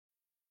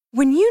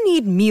When you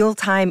need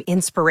mealtime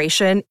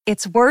inspiration,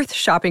 it's worth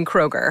shopping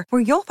Kroger,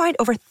 where you'll find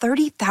over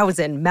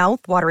 30,000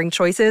 mouth-watering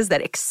choices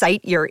that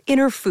excite your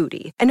inner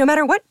foodie. And no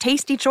matter what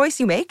tasty choice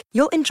you make,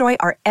 you'll enjoy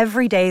our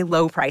everyday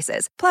low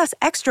prices, plus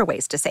extra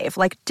ways to save,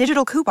 like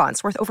digital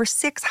coupons worth over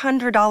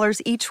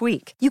 $600 each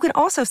week. You can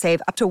also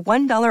save up to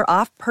 $1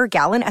 off per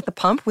gallon at the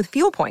pump with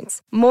fuel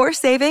points. More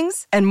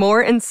savings and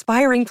more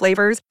inspiring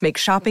flavors make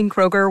shopping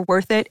Kroger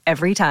worth it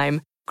every time.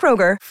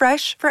 Kroger,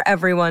 fresh for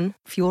everyone.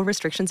 Fuel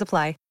restrictions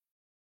apply.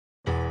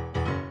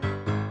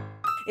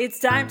 It's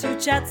time to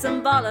chat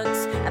some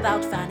bollocks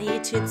about fanny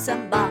tits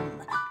and bum.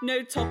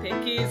 No topic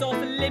is off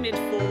limit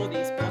for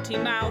these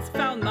potty-mouthed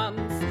foul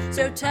mums.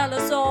 So tell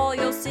us all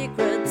your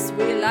secrets,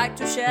 we like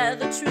to share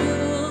the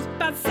truth.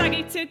 Bad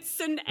saggy tits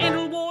and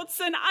anal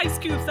warts and ice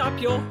cubes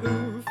up your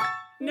hoof.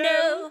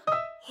 No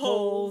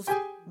holes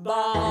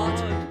barred.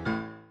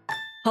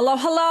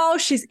 Hello,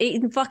 she's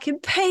eating fucking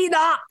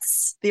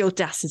peanuts. The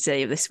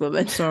audacity of this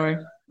woman.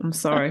 I'm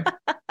sorry.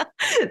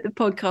 The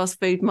podcast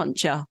food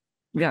muncher.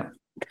 Yeah.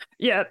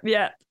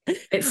 Yeah.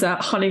 It's a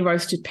honey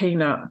roasted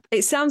peanut.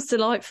 It sounds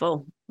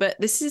delightful, but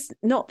this is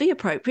not the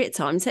appropriate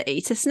time to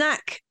eat a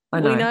snack.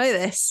 I know. We know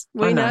this.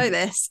 We know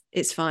this.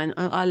 It's fine.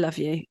 I love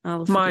you.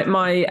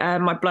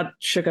 My blood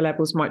sugar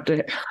levels might do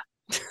it.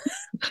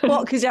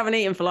 What? Because you haven't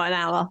eaten for like an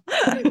hour.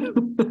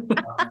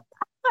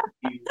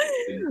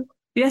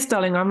 Yes,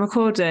 darling, I'm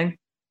recording.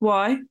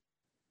 Why?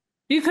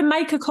 You can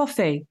make a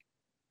coffee.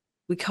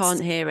 We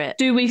can't hear it.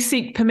 Do we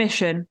seek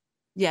permission?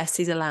 Yes,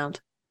 he's allowed.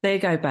 There you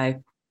go, babe.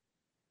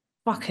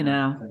 Fucking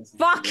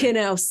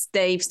hell,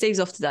 Steve. Steve's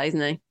off today, isn't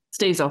he?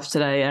 Steve's off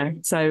today, yeah.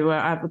 So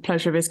I have the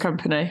pleasure of his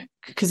company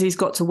because he's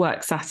got to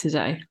work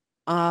Saturday.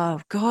 Oh,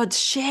 God,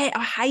 shit.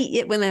 I hate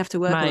it when they have to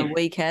work on a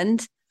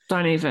weekend.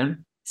 Don't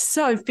even.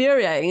 So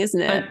infuriating,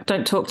 isn't it?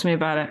 Don't talk to me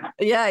about it.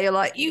 Yeah, you're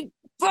like, you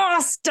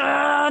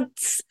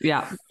bastards.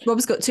 Yeah.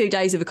 Rob's got 2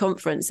 days of a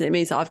conference and it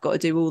means that I've got to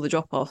do all the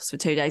drop-offs for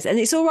 2 days. And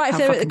it's all right if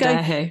they're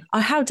going.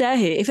 How dare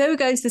he? If they were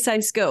going to the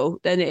same school,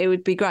 then it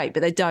would be great.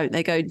 But they don't.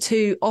 They go in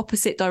 2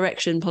 opposite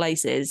direction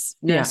places,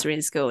 nursery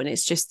and school. And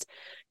it's just,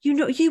 you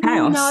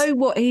will know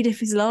what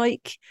Edith is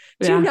like.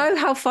 Do you know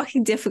how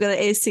fucking difficult it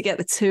is to get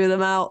the 2 of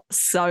them out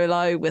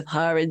solo with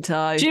her in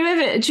tow? Do you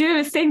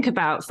ever think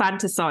about,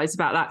 fantasize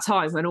about that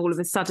time when all of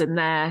a sudden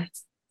they're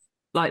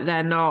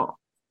not,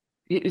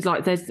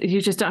 like you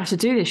just don't have to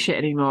do this shit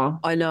anymore.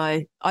 I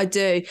know, I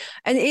do.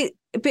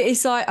 But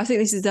it's like, I think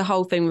this is the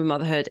whole thing with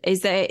motherhood, is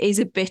that it is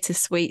a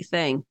bittersweet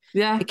thing.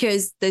 Yeah.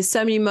 Because there's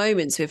so many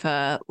moments with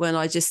her when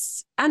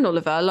and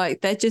Oliver, like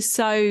they're just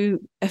so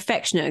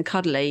affectionate and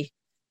cuddly,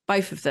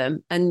 both of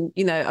them. And,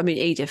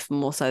 Edith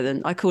more so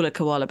than, I call her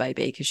Koala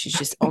Baby because she's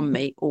just on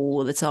me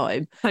all the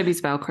time.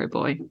 Toby's Velcro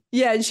boy.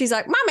 Yeah, and she's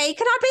like, Mummy,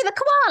 can I be the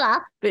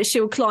koala? But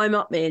she'll climb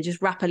up me and just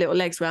wrap her little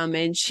legs around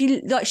me. And she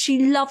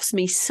loves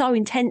me so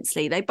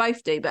intensely. They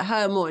both do, but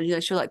her more,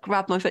 she'll like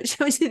grab my foot. She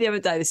always did the other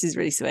day, this is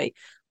really sweet.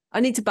 I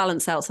need to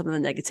balance out some of the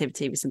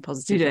negativity with some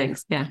positive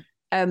things. Yeah.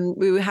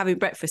 We were having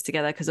breakfast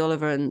together because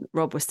Oliver and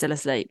Rob were still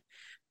asleep.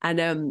 And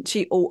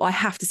I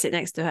have to sit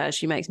next to her.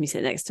 She makes me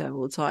sit next to her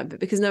all the time. But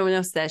because no one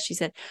else is there, she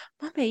said,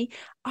 Mummy,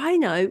 I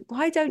know.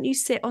 Why don't you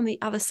sit on the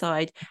other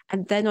side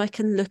and then I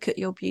can look at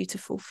your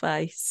beautiful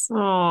face?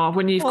 Oh,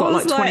 when you've got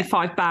like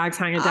 25 bags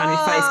hanging down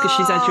your face because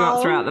she's had you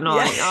up throughout the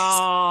night. Yes.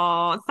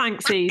 Oh,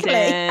 thanks,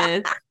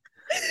 Edith.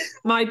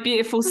 My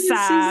beautiful,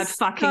 sad,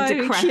 fucking so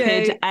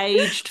decrepit, cute.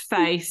 Aged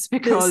face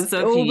because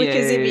of you.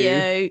 Because of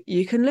you.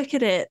 You can look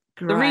at it.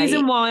 Great. The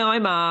reason why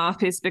I'm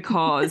up is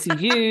because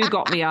you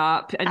got me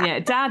up, and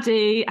yet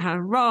Daddy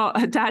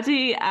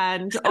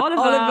and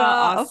Oliver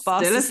are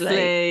still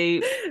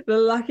asleep. The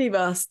lucky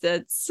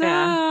bastards.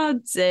 Yeah. Oh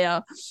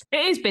dear. It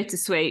is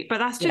bittersweet, but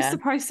that's just the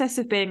process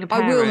of being a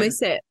parent. I will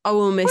miss it. I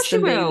will miss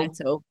them being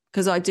little.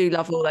 Because I do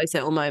love all those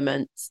little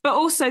moments. But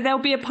also there'll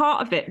be a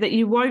part of it that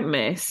you won't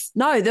miss.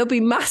 No, there'll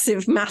be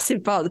massive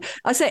parts.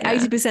 I say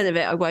 80% of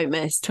it I won't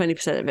miss,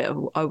 20% of it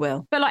I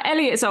will. But like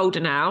Elliot's older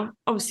now,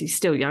 obviously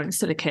still young,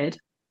 still a kid,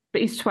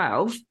 but he's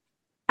 12.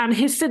 And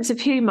his sense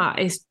of humour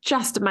is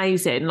just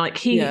amazing. Like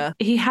he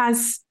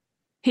has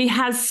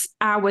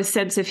our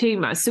sense of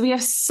humour. So we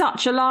have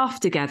such a laugh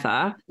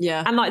together.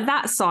 Yeah. And like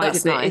that side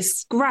of it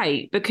is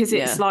great because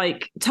it's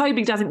like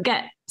Toby doesn't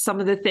get some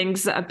of the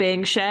things that are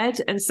being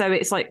shared. And so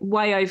it's like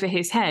way over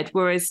his head.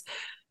 Whereas,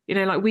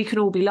 like we can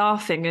all be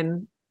laughing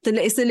and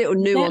it's the little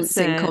nuance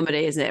in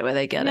comedy, isn't it, where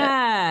they get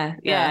it?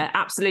 Yeah,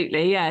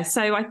 absolutely. Yeah.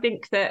 So I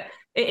think that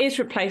it is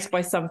replaced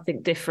by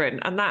something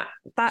different. And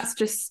that's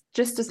just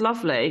as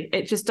lovely.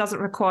 It just doesn't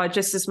require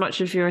just as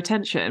much of your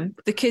attention.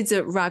 The kids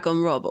that rag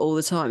on Rob all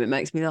the time, it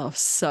makes me laugh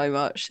so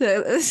much.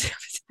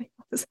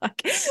 It's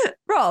like,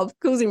 Rob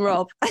calls him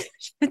Rob. I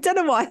don't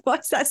know why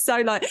is that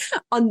so like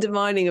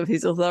undermining of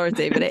his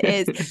authority, but it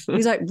is.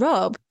 He's like,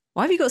 Rob,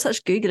 why have you got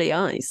such googly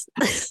eyes?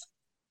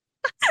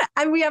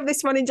 And we have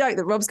this running joke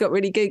that Rob's got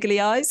really googly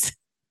eyes.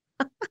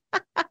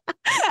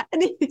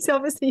 And he's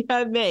obviously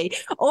heard me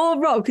or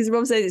Rob, because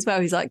Rob says it as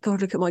well. He's like, God,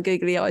 look at my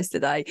googly eyes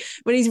today.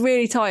 When he's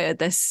really tired,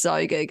 they're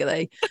so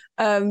googly.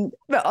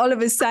 But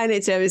Oliver's saying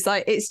it to him. It's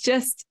like, it's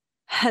just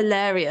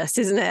hilarious,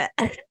 isn't it?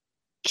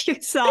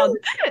 Your son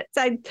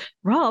saying,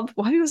 Rob,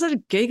 why have you got such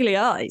giggly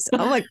eyes?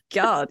 Oh my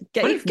God,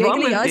 get your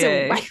giggly eyes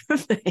away from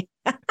me.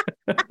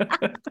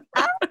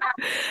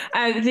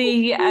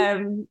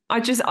 And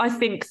I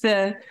think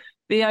the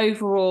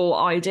overall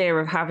idea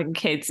of having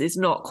kids is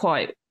not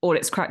quite all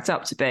it's cracked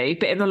up to be,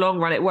 but in the long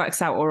run, it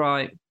works out all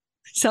right.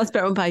 Sounds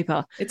better on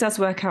paper. It does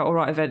work out all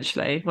right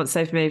eventually once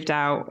they've moved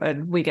out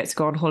and we get to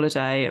go on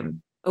holiday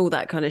and all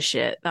that kind of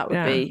shit. That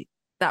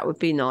would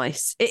be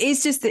nice. It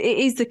is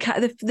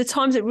the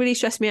times that really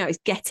stress me out is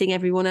getting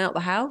everyone out the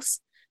house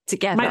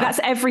together. Mate, that's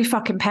every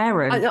fucking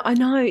parent. I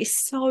know,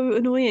 it's so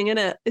annoying, isn't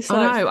it? It's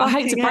I know. I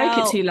hate to break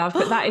it to you, love,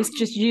 but that is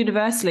just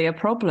universally a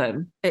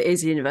problem. It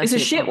is universally. It's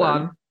a shit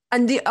one.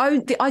 And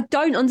I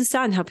don't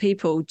understand how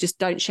people just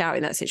don't shout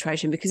in that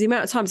situation, because the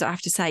amount of times I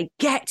have to say,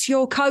 get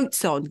your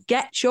coats on.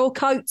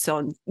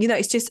 You know,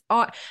 it's just,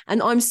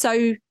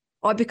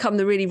 I become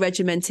the really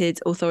regimented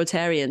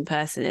authoritarian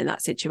person in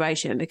that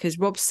situation, because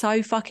Rob's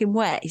so fucking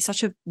wet. He's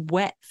such a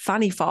wet,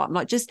 fanny fart. I'm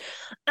like, just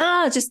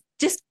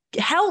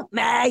help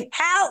me,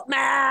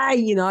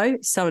 you know,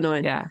 it's so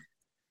annoying. Yeah.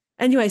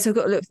 Anyway, so I've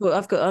got to look for,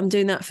 I'm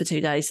doing that for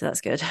 2 days, so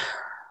that's good.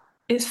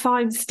 It's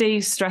fine.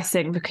 Steve's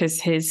stressing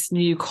because his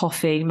new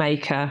coffee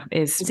maker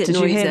is did noisy?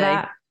 You hear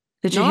that?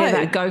 Did you hear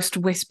that ghost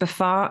whisper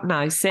fart?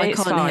 No, see, I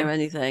it's can't fine. hear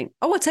anything.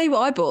 Oh, I'll tell you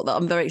what I bought that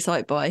I'm very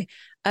excited by.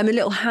 A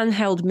little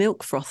handheld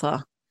milk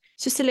frother.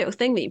 It's just a little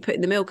thing that you put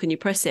in the milk and you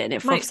press it and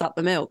it froths up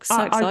the milk.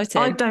 So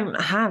exciting. I don't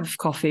have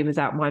coffee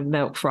without my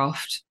milk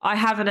frothed. I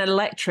have an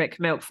electric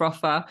milk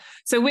frother.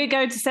 So we're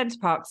going to Centre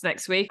Parks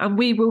next week and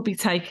we will be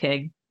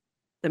taking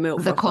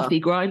the coffee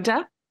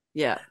grinder,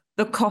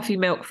 the coffee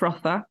milk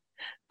frother,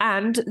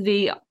 and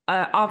the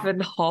oven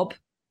hob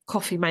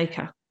coffee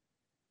maker.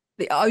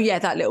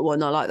 That little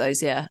one. I like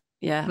those. Yeah.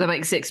 That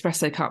makes the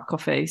espresso cup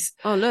coffees.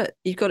 Oh look,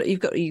 you've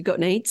got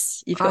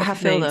needs. You've got to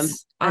fill them,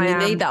 and you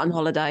need that on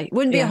holiday.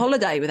 Wouldn't be a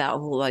holiday without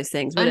all those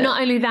things. And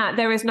not only that,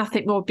 there is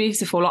nothing more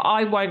beautiful. Like,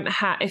 I won't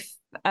have if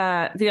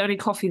the only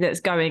coffee that's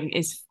going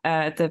is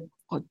the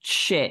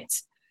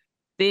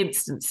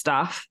instant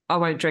stuff. I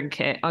won't drink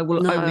it. I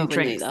will only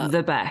drink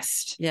the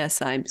best. Yeah,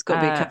 same. It's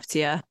got to be a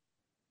cafetiere.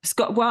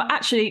 Well,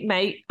 actually,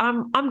 mate,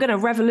 I'm going to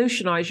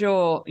revolutionise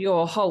your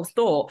whole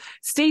thought.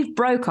 Steve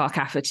broke our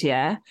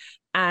cafetiere,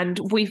 and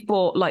we've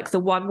bought like the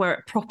one where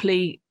it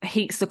properly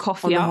heats the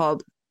coffee up.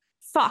 Hob.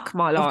 Fuck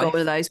my life. I've got one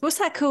of those. What's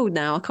that called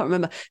now? I can't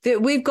remember.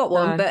 We've got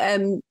one,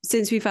 but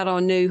since we've had our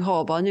new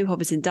hob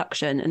is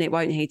induction and it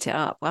won't heat it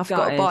up. I've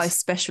got to buy a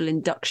special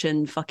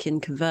induction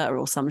fucking converter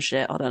or some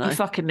shit. I don't know. You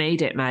fucking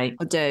need it, mate.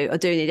 I do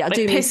need it.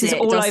 It pisses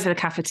all over the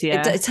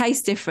cafetiere. It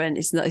tastes different.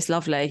 It's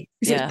lovely.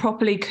 It's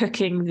properly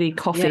cooking the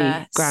coffee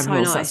granules. So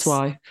nice. That's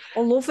why. I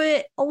love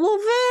it.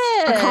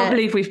 I can't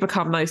believe we've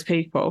become those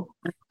people.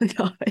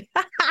 No.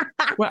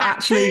 We're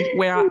actually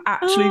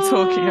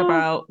talking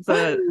about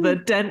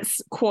the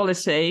dense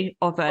quality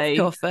of a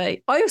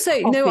coffee. I also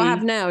know what I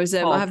have now is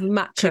I have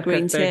matcha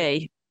green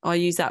tea. I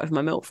use that with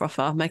my milk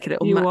frother. Make a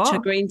little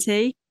green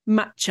tea.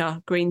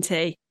 Matcha green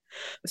tea.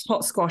 It's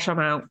hot squash. I'm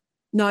out.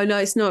 No,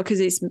 it's not, because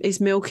it's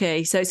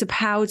milky. So it's a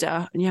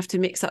powder, and you have to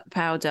mix up the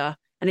powder,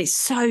 and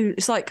it's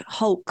like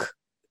Hulk.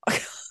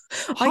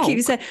 I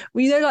keep saying,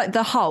 well, you know, like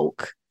the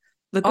Hulk.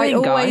 The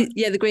green guy?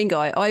 Yeah, the green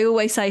guy. I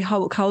always say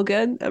Hulk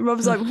Hogan. And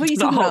Rob's like, what are you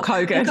talking about?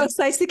 Hulk Hogan. I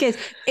say to the kids,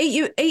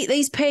 eat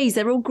these peas.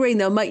 They're all green.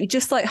 They'll make you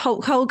just like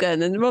Hulk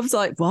Hogan. And Rob's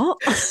like,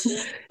 what?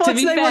 To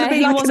be fair,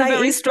 he was a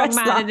very strong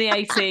man in the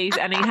 80s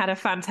and he had a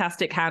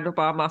fantastic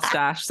handlebar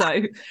mustache.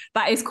 So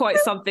that is quite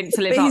something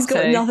to live up to. He's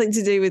got nothing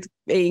to do with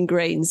eating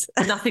greens.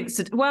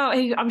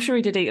 I'm sure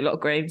he did eat a lot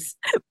of greens.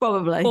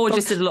 Probably. Or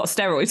just did a lot of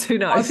steroids. Who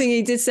knows? I think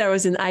he did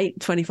steroids and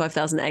ate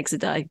 25,000 eggs a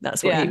day.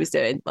 That's what he was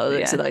doing by the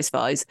looks of those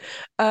thighs.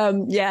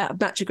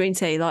 Matcha green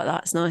tea, like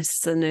that. It's nice.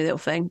 It's a new little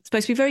thing. It's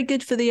supposed to be very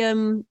good for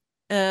the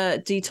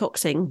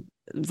detoxing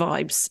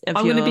vibes.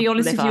 I'm going to be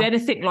honest with you,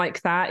 anything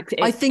like that,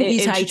 I think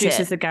you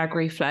introduces the gag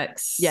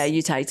reflex. Yeah,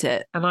 you take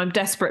it. And I'm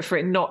desperate for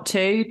it not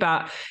to,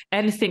 but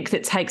anything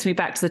that takes me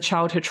back to the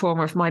childhood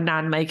trauma of my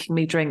nan making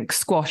me drink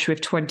squash with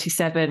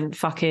 27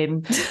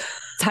 fucking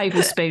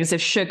tablespoons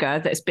of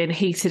sugar that's been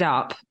heated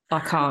up,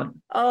 I can't.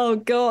 Oh,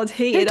 God,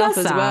 heated up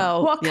as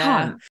well. What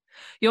cunt?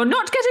 You're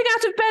not getting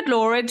out of bed,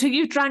 Laura, until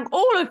you've drank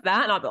all of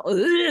that. And I'm like,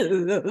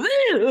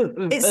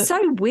 it's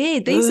so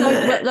weird. These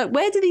like,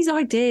 where do these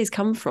ideas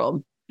come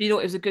from? You thought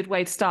it was a good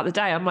way to start the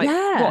day. I'm like,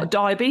 what,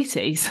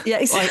 diabetes? Yeah,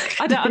 exactly.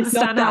 Like, I don't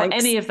understand how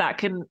any of that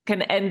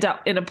can end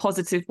up in a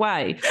positive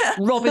way.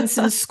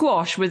 Robinson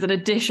squash with an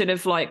addition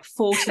of like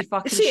 40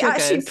 fucking sugars. She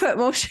actually put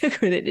more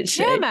sugar in it, didn't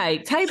she? Yeah,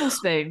 mate.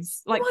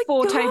 Tablespoons. Like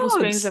 4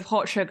 tablespoons of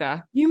hot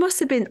sugar. You must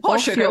have been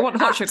hot sugar. It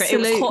wasn't hot sugar. It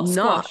was hot nuts.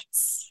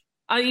 Squash.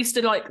 I used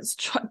to like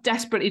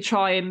desperately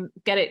try and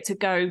get it to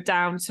go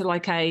down to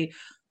like a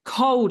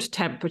cold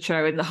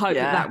temperature in the hope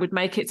that would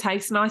make it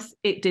taste nice.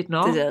 It did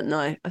not. Didn't,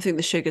 no. I think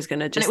the sugar's going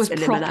to just and it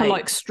was proper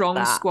like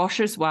strong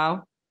squash as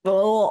well.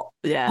 Oh,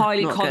 yeah.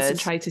 Highly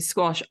concentrated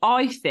squash.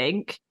 I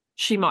think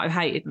she might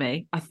have hated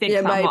me. I think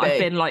that might have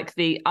been like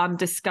the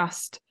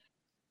undiscussed.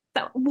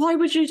 Why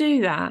would you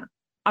do that?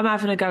 I'm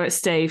having a go at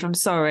Steve. I'm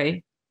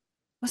sorry.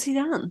 What's he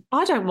done?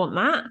 I don't want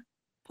that.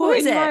 What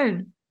is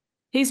it?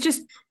 He's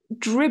just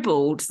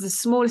dribbled the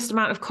smallest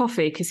amount of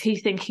coffee because he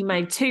think he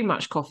made too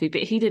much coffee,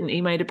 but he didn't.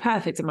 He made a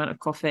perfect amount of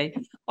coffee.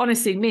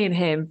 Honestly, me and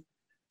him,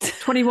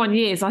 21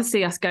 years, I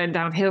see us going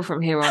downhill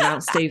from here on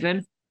out,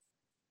 Stephen.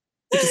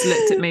 He just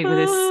looked at me with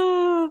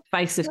his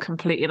face of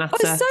complete and utter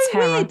terror. It's so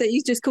weird that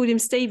you just called him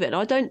Stephen.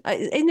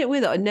 Isn't it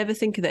weird that I never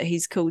think that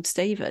he's called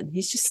Stephen?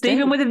 He's just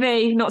Stephen with a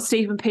V, not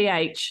Stephen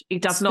PH. He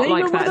does not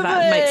like that.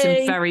 That makes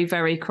him very,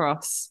 very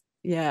cross.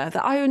 Yeah,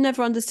 I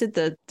never understood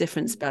the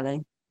different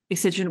spelling. He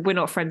said, we're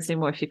not friends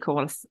anymore if you call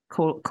us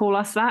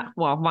that.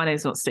 Well, my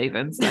name's not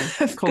Stephen.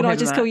 So Can I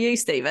just call you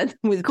Stephen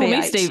with a Call PH?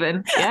 me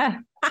Stephen, yeah.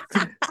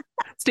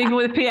 Stephen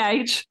with a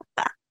PH.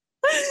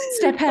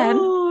 Step hen.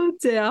 Oh,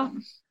 dear.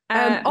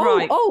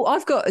 Right.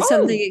 I've got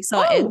something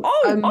exciting.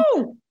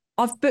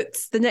 I've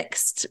booked the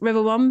next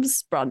Rebel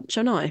Mums brunch,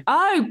 haven't I?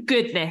 Oh,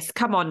 goodness.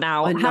 Come on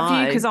now. Have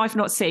you? Because I've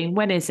not seen.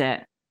 When is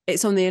it?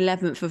 It's on the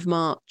 11th of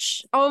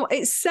March. Oh,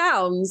 it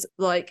sounds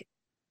like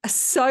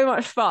so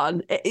much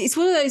fun. It's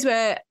one of those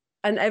where,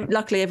 and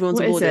luckily everyone's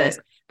on board this,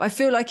 but I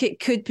feel like it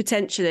could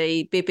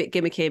potentially be a bit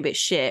gimmicky and a bit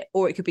shit,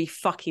 or it could be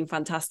fucking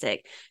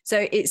fantastic.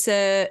 So it's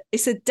a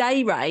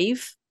day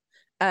rave.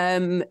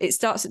 It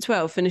starts at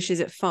 12,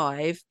 finishes at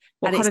 5.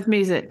 What kind of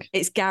music?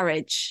 It's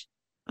garage.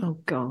 Oh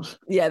God.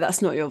 Yeah,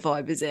 that's not your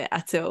vibe, is it,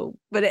 at all?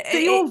 But it's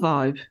your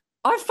vibe.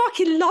 I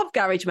fucking love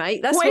garage,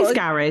 mate. What is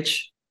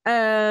garage?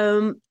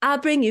 I'll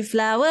bring you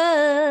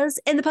flowers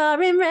in the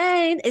pouring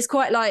rain. It's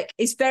quite like,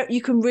 it's very,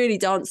 you can really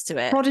dance to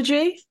it.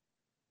 Prodigy?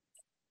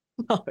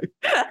 No.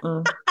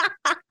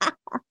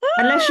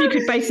 Unless you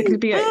could basically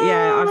be, the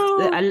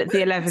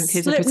 11th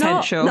is a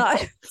potential. No.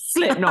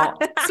 Slipknot.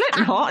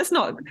 It's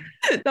not.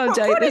 No,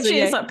 Jake, Prodigy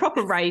is like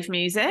proper rave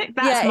music.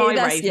 That's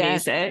rave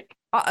music.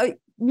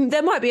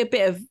 There might be a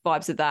bit of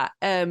vibes of that.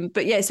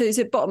 But yeah, so it's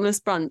a bottomless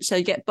brunch. So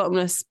you get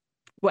bottomless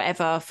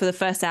whatever for the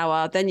first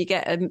hour, then you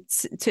get a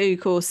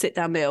 2-course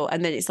sit-down meal,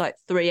 and then it's like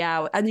 3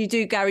 hours, and you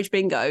do garage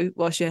bingo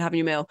whilst you're having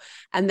your meal,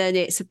 and then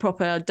it's a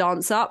proper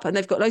dance up, and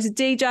they've got loads of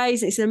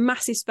DJs. It's a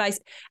massive space.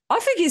 I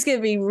think it's going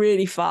to be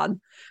really fun.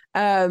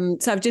 So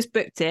I've just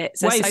booked it.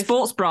 So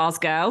sports bras,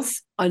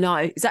 girls. I know.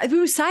 Exactly. We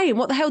were saying,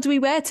 what the hell do we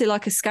wear to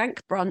like a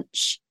skank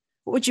brunch?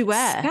 What would you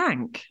wear?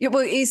 Skank? Yeah,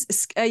 well,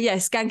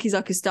 skank is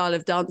like a style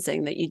of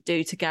dancing that you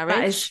do to garage.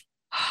 That is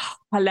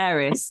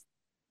hilarious.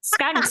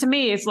 Skank to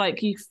me is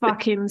like, you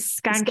fucking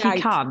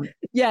skanky cunt.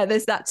 Yeah,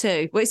 there's that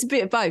too. Well, it's a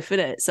bit of both, isn't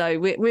it? So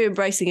we're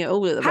embracing it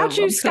all at the moment. How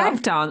do you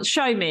skank dance?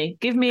 Show me.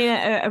 Give me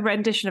a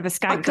rendition of a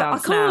skank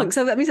dance. I can't. Now.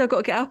 So that means I've got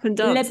to get up and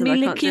dance. Let me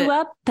lick you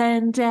up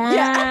and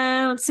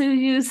down till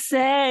you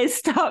say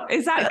stop.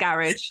 Is that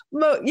garage?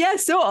 Well, yeah,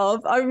 sort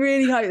of. I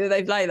really hope that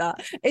they play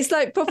that. It's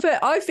like proper.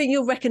 I think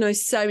you'll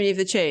recognise so many of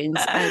the tunes.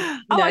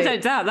 And, I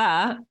don't doubt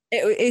that.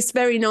 It's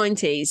very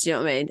 90s, you know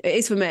what I mean? It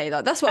is for me.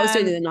 Like, that's what I was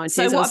doing in the 90s.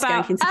 So I was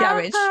skanking to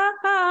garage.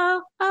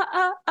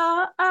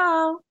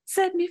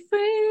 Set me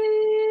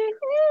free.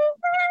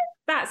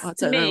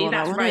 That's me.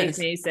 That's rave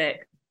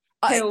music.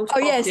 Set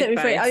me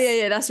free. Oh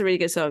yeah, that's a really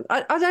good song.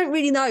 I don't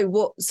really know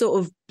what sort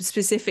of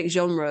specific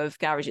genre of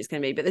garage it's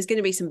going to be, but there's going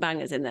to be some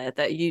bangers in there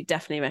that you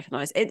definitely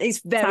recognise.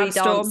 It's very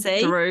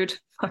dancey. Rude.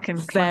 Fucking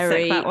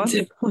very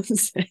classic, that one.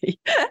 Dancey.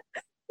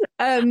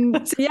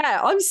 So yeah,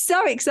 I'm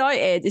so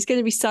excited. It's going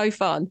to be so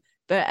fun.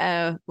 But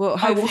I will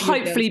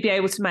hopefully be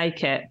able to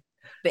make it.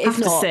 But if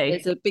not,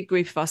 there's a big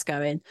group of us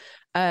going.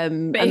 But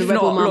if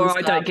not, Laura,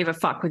 I don't give a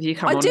fuck with you.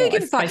 Come on, I do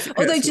give a fuck.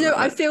 Although, do you know,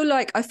 I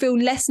feel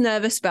less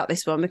nervous about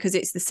this one because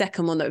it's the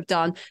second one that we've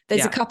done.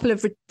 There's a couple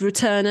of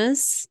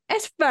returners.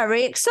 It's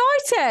very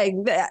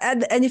exciting.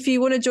 And if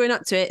you want to join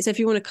up to it, so if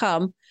you want to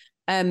come,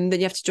 then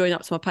you have to join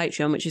up to my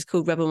Patreon, which is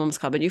called Rebel Mums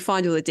Club. And you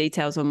find all the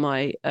details on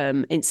my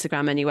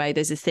Instagram anyway.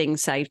 There's a thing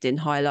saved in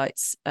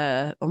highlights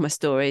on my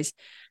stories.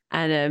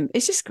 And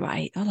it's just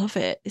great. I love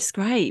it. It's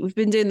great. We've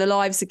been doing the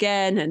lives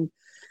again and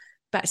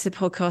back to the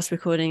podcast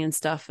recording and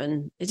stuff.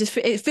 And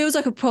it feels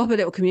like a proper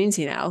little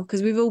community now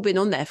because we've all been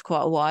on there for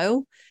quite a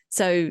while.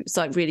 So it's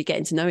like really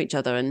getting to know each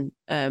other. And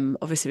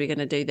obviously we're going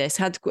to do this.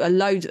 Had a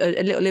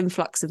little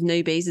influx of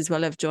newbies as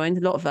well have joined.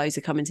 A lot of those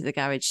are coming to the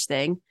garage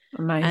thing.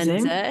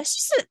 Amazing. And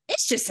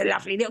it's just a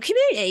lovely little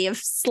community of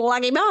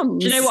slaggy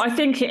mums. Do you know what I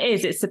think it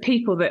is? It's the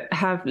people that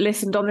have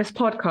listened on this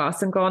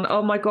podcast and gone,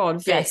 oh my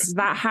God, Vic,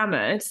 that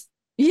hammered.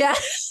 Yeah.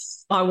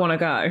 I want to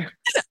go.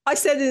 I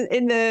said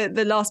in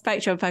the last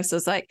Patreon post, I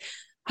was like,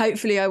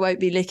 hopefully I won't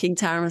be licking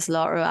Tara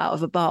Masalata out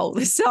of a bowl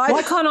this time.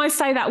 Why can't I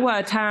say that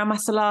word, Tara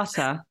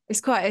Masalata?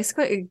 It's quite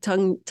a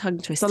tongue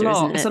twister,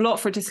 isn't it? It's a lot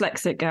for a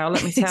dyslexic girl,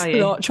 let me tell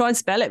you. A lot. Try and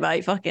spell it,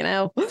 mate. Fucking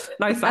hell.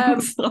 No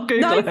thanks.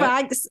 No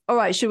thanks. All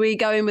right, should we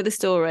go in with a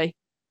story?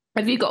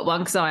 Have you got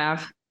one? Because I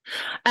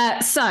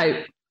have.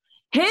 So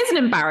here's an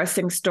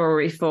embarrassing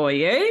story for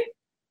you.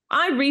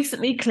 I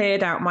recently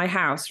cleared out my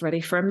house ready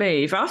for a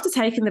move. After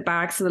taking the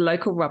bags to the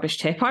local rubbish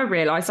tip, I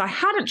realised I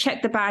hadn't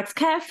checked the bags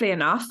carefully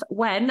enough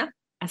when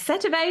a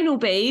set of anal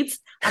beads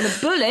and a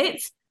bullet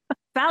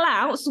fell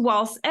out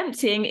whilst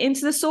emptying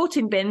into the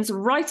sorting bins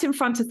right in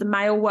front of the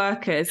male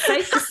workers.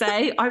 Safe to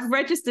say, I've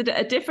registered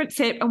at a different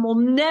tip and will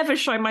never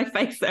show my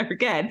face there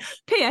again.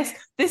 P.S.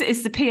 This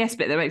is the P.S.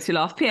 bit that makes me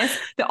laugh. P.S.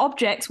 The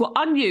objects were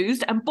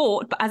unused and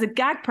bought but as a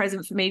gag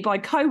present for me by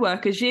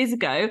co-workers years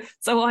ago,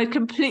 so I'd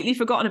completely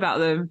forgotten about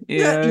them.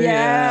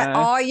 Yeah.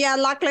 Oh, yeah,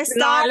 luckless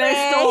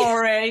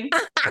story.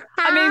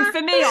 I mean,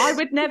 for me, I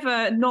would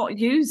never not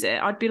use it.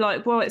 I'd be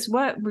like, well, it's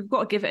work. We've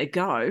got to give it a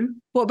go.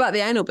 What about the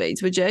anal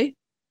beads? Would you?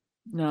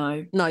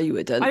 No, you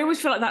wouldn't. I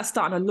always feel like that's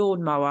starting a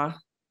lawnmower.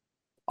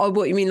 Oh,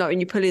 what you mean, like when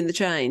you pull in the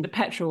chain? The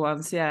petrol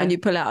ones, yeah. And you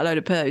pull out a load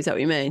of poo, is that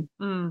what you mean?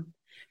 Mm.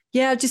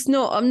 Yeah,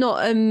 I'm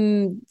not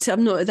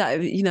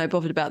that,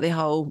 bothered about the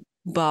whole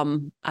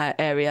bum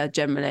area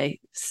generally.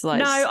 It's like,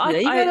 no, I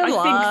think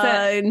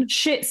that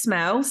shit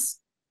smells.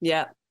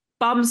 Yeah.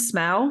 Bum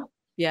smell.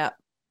 Yeah.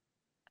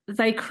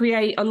 They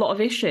create a lot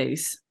of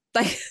issues.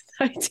 They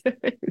do.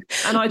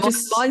 And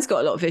mine's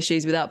got a lot of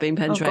issues without being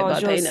penetrated by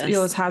a penis.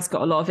 Yours has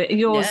got a lot of it.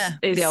 Yours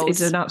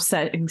is an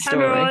upsetting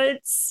story.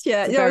 Hemorrhoids.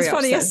 Yeah. It was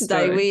funny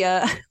yesterday.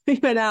 Story. We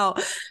went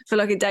out for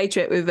like a day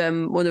trip with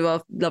one of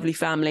our lovely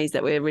families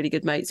that we're really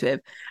good mates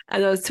with.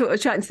 And I was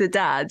chatting to the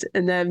dad,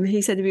 and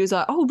he said to me, he was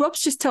like, "Oh,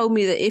 Rob's just told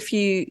me that if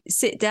you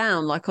sit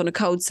down like on a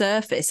cold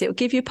surface, it'll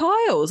give you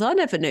piles. I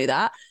never knew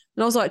that."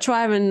 And I was like,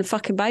 try having a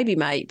fucking baby,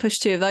 mate. Push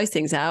 2 of those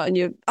things out and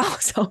your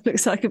arsehole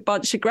looks like a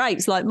bunch of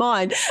grapes like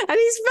mine. And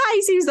his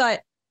face, he was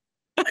like,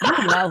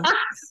 oh, well.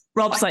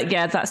 Rob's like,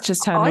 yeah, that's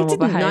just her normal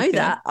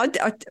behaviour. I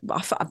didn't know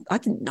that. I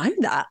didn't know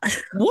that.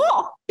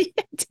 What? I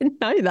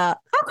didn't know that.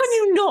 How can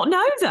you not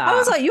know that? I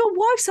was like, your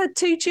wife's had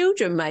 2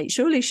 children, mate.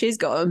 Surely she's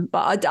got them.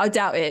 But I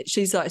doubt it.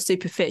 She's like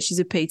super fit. She's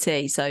a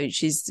PT, so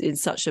she's in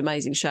such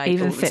amazing shape.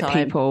 Even all the fit time.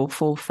 people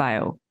fall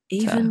fail.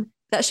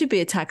 That should be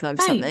a tagline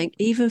for something.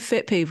 Even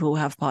fit people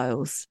have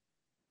piles.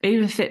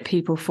 Even fit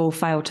people fall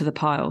fail to the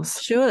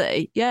piles.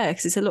 Surely, yeah,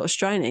 because it's a lot of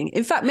straining.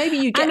 In fact, maybe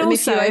you get them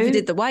also, if you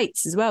overdid the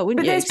weights as well,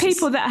 wouldn't you? But there's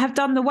people that have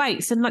done the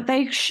weights and like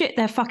they shit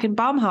their fucking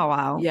bumhole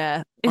out.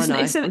 Yeah, it's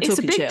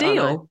a big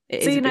deal.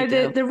 So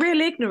the real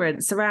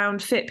ignorance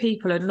around fit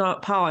people and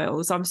not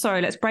piles. I'm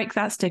sorry, let's break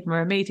that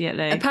stigma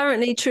immediately.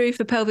 Apparently, true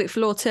for pelvic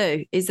floor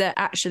too. Is that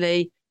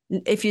actually,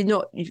 if you're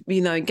not,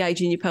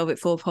 engaging your pelvic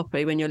floor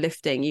properly when you're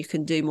lifting, you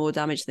can do more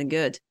damage than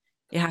good.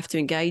 You have to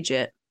engage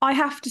it. I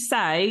have to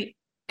say,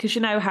 because you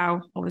know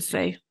how,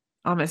 obviously,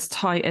 I'm as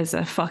tight as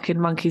a fucking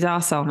monkey's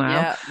arsehole now.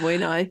 Yeah, we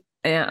know.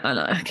 Yeah, I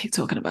know. I keep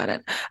talking about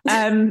it.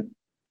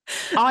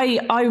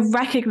 I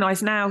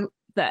recognise now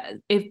that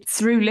if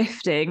through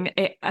lifting,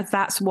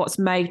 that's what's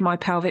made my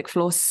pelvic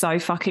floor so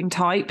fucking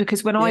tight.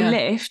 Because when I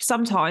lift,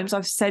 sometimes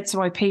I've said to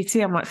my PT,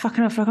 I'm like,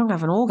 fucking, I feel like I'm going to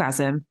have an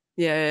orgasm.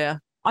 Yeah.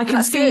 I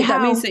can see how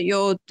that means that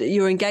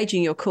you're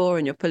engaging your core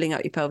and you're pulling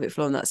out your pelvic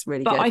floor, and that's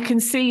really good. But I can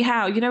see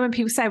how, when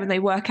people say when they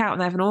work out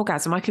and they have an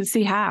orgasm, I can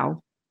see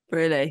how.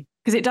 Really?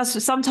 Because it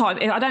does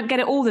sometimes. I don't get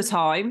it all the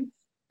time,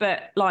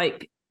 but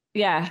like,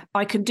 yeah,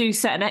 I can do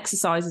certain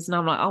exercises and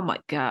I'm like, oh my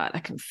God, I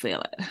can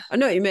feel it. I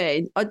know what you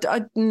mean.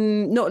 I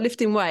not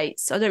lifting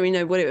weights. I don't really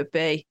know what it would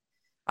be.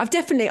 I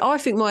think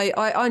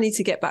I need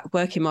to get back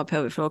working my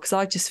pelvic floor,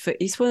 because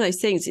it's one of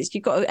those things.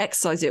 You've got to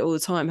exercise it all the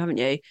time, haven't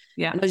you?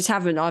 Yeah. And I just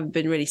haven't. I've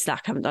been really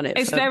slack. Haven't done it.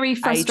 It's very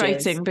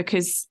frustrating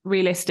because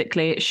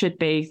realistically, it should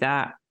be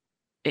that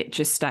it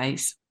just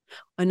stays.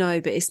 I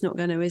know, but it's not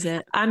going to, is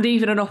it? And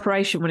even an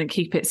operation wouldn't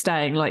keep it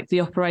staying. Like the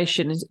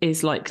operation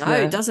is like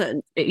it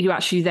doesn't. You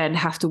actually then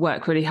have to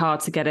work really hard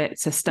to get it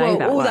to stay that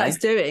way. All that's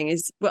doing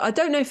is, I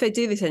don't know if they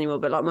do this anymore,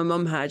 but like my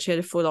mum she had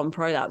a full-on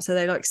prolapse, so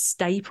they like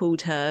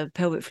stapled her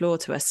pelvic floor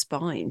to her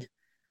spine.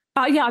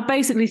 Yeah, I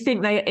basically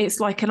think it's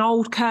like an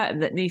old curtain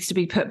that needs to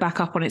be put back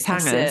up on its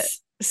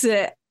hangers. That's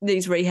it.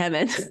 Needs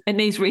rehemming. It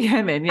needs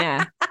rehemming,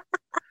 yeah.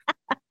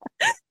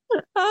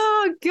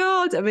 Oh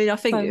God! I mean, I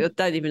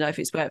don't even know if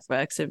it's worked for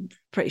her, because I'm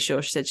pretty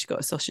sure she said she's got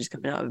a sausage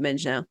coming out of a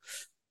minge now.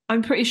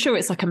 I'm pretty sure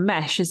it's like a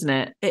mesh, isn't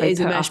it? It is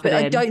a mesh, but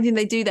I don't think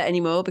they do that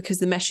anymore because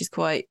the mesh is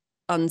quite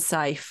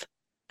unsafe,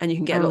 and you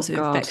can get lots of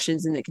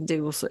infections, and it can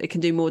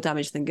do more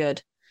damage than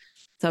good.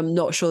 So I'm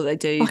not sure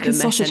that they do the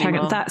mesh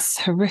anymore. That's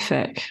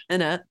horrific,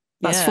 isn't it?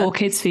 That's 4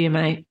 kids for you,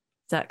 mate.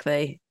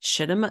 Exactly.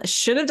 Should have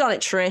done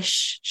it,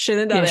 Trish. Should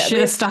have done it. Should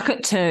have stuck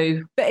at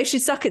 2. But if she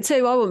stuck at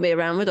 2, I wouldn't be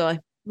around, would I?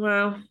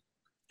 Well.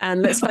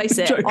 And let's face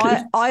it,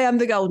 I am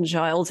the golden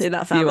child in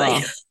that family. You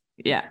are.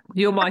 Yeah,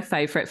 you're my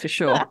favourite for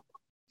sure.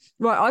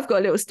 Right, I've got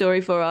a little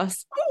story for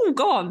us. Oh,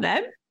 go on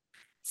then.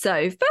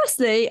 So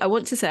firstly, I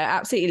want to say I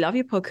absolutely love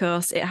your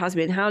podcast. It has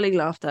been howling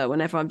laughter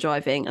whenever I'm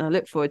driving, and I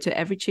look forward to it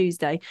every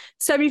Tuesday.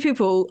 So many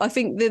people, I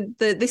think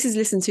this is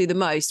listened to the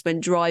most when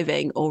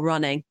driving or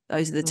running.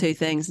 Those are the 2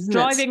 things.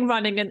 Driving,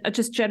 running, and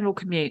just general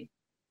commute.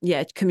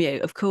 Yeah,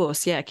 commute, of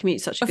course. Yeah,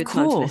 commute's such a good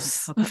time to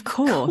listen. Of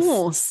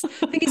course.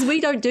 The thing is,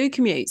 we don't do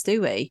commutes,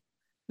 do we?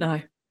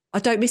 No. I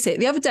don't miss it.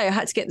 The other day I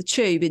had to get the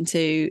tube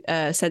into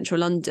central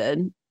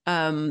London,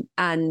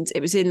 and it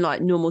was in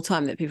like normal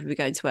time that people would be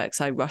going to work,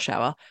 so rush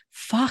hour.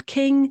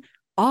 Fucking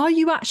are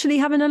you actually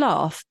having a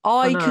laugh?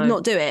 I could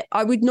not do it.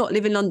 I would not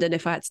live in London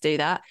if I had to do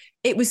that.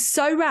 It was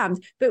so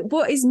rammed. But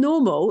what is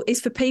normal is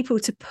for people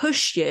to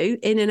push you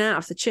in and out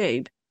of the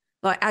tube.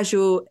 Like as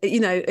you're,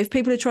 if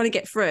people are trying to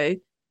get through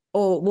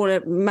or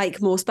want to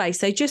make more space,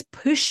 they just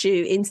push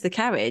you into the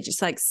carriage.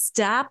 It's like,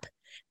 stop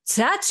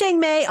touching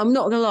me. I'm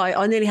not going to lie.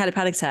 I nearly had a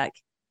panic attack.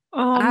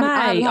 Oh,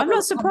 mate, I'm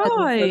not surprised.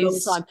 For a long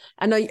time.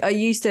 And I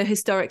used to,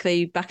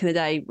 historically, back in the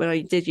day, when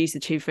I did use the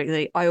tube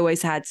frequently, I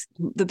always had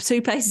the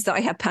two places that I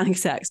had panic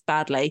attacks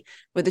badly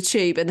were the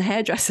tube and the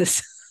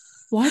hairdressers.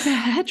 Why the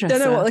hairdresser?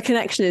 Don't know what the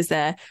connection is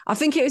there. I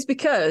think it was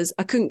because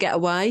I couldn't get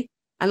away.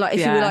 And like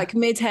if you were like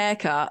mid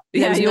haircut,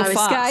 there was no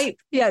escape.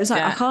 Yeah, it was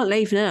like, I can't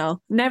leave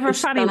now. Never a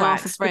fanny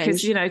wax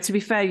because, to be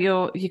fair,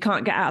 you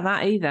can't get out of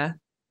that either.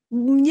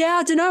 Yeah,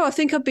 I don't know. I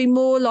think I'd be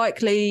more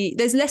likely.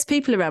 There's less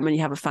people around when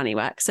you have a fanny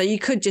wax, so you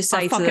could just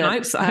say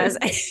hope so.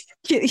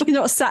 You're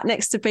not sat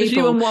next to people.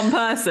 You and one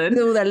person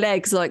with all their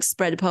legs like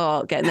spread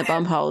apart, getting their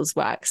bum holes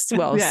waxed.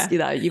 Whilst you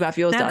have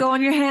yours done. Now go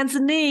on your hands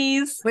and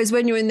knees. Whereas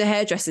when you're in the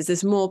hairdressers,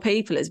 there's more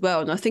people as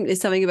well, and I think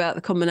there's something about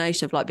the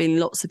combination of like being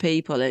lots of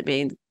people and it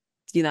being,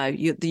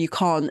 you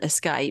can't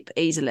escape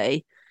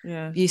easily.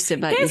 Yeah, used to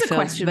make Here's me feel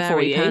a question very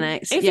for you.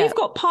 panicked. If you've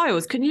got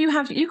piles, you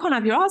can't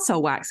have your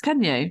arsehole waxed,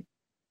 can you?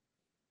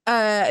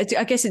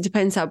 I guess it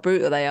depends how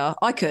brutal they are.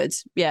 I could,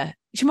 yeah.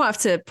 You might have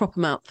to prop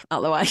them out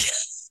the way.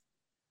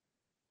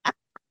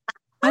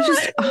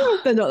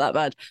 They're not that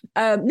bad.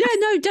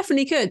 No,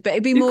 definitely could. But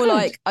it'd be more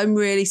like, I'm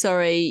really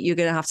sorry, you're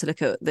going to have to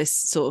look at this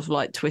sort of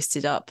like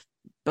twisted up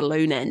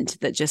balloon end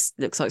that just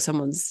looks like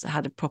someone's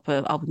had a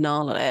proper old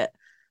gnarl at it.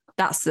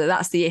 That's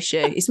the issue.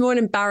 It's more an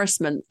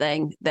embarrassment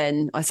thing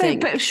than I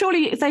think. But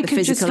surely they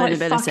could just like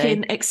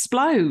fucking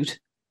explode.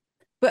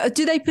 But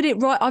do they put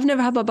it right? I've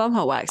never had my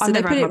bumhole waxed. Do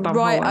they put it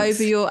right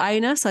over your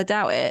anus? I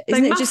doubt it.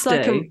 Isn't it just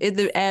like in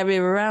the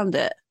area around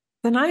it?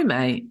 I don't know,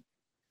 mate.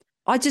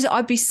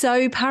 I'd be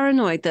so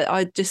paranoid that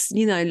I just,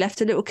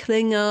 left a little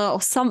clinger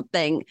or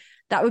something.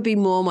 That would be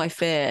more my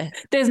fear.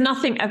 There's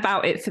nothing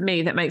about it for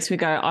me that makes me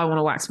go, I want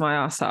to wax my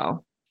arsehole.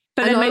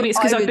 But then maybe it's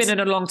because I've been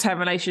in a long-term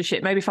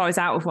relationship. Maybe if I was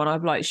out with one,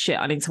 I'd be like, shit,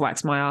 I need to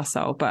wax my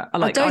arsehole. But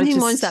I don't think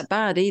mine's that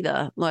bad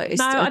either. Like,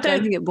 I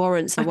don't think it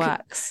warrants a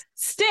wax.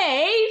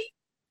 Steve?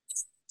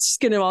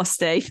 Just going to ask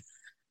Steve.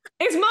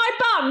 Is my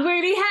bum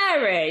really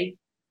hairy?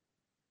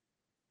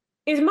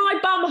 Is my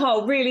bum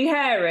hole really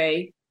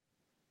hairy?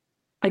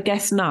 I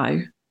guess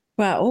no.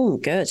 Well, oh,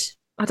 good.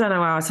 I don't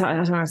know how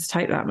to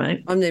take that,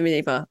 mate. I'm not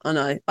either. I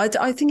know.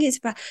 I think it's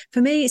bad.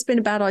 For me, it's been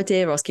a bad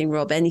idea asking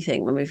Rob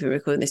anything when we've been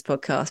recording this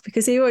podcast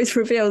because he always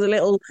reveals a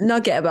little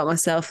nugget about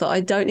myself that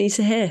I don't need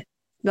to hear.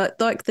 Like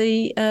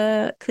the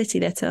Clitty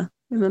letter,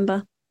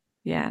 remember?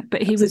 Yeah,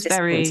 but he was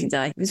very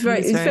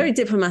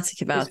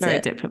diplomatic about it.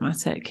 Very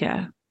diplomatic,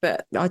 yeah.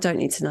 But I don't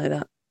need to know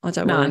that. I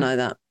don't want to know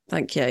that.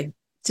 Thank you.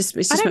 I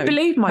don't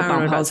believe my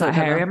bum hole's that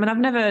hairy. I mean, I've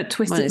never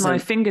twisted my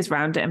fingers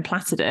around it and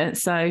plaited it,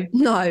 so...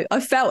 No, I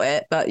felt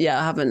it, but yeah,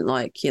 I haven't,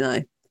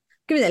 given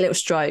it a little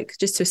stroke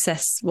just to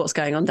assess what's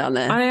going on down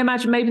there. I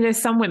imagine maybe there's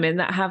some women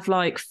that have,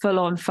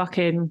 full-on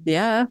fucking...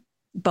 Yeah,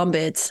 bum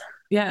beards.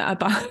 Yeah, a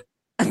bum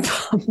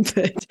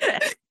beard.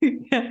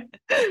 Yeah.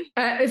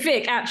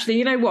 Vic, actually,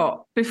 you know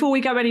what? Before we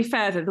go any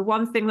further, the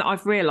one thing that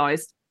I've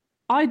realised,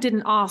 I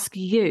didn't ask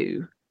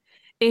you.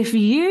 If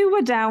you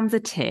were down the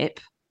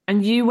tip...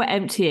 and you were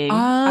emptying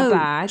a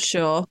bag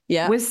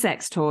with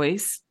sex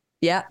toys.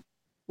 Yeah.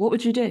 What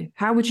would you do?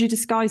 How would you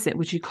disguise it?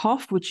 Would you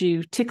cough? Would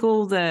you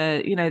tickle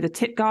the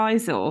tip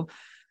guys? Or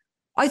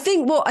I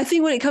think what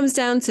it comes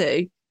down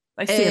to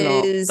they see a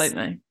lot, don't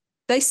they?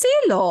 They see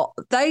a lot.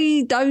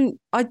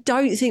 I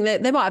don't think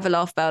they might have a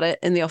laugh about it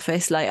in the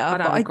office later.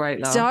 I'd have a great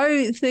laugh. I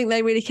don't think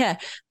they really care.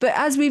 But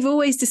as we've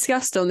always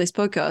discussed on this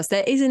podcast,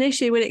 there is an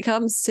issue when it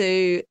comes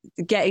to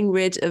getting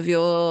rid of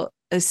your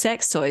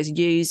sex toys,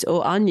 used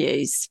or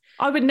unused.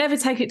 I would never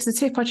take it to the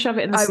tip. I'd shove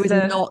it in the... I would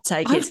not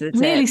take it to the tip. I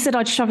nearly said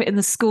I'd shove it in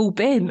the school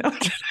bin. I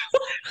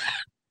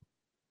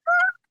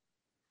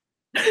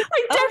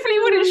definitely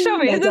wouldn't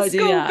shove it in the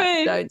school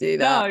bin. Don't do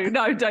that.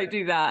 No, don't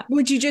do that.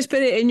 Would you just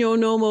put it in your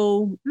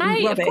normal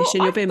rubbish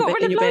in your bin? I've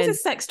got rid of loads of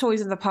sex toys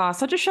in the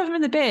past. I just shove them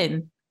in the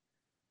bin.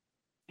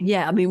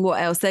 Yeah, I mean,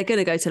 what else? They're going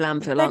to go to landfill,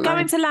 aren't they? They're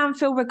going to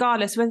landfill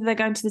regardless, whether they're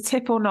going to the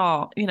tip or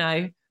not,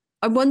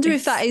 I wonder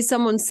if that is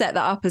someone set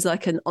that up as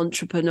like an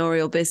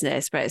entrepreneurial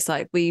business where it's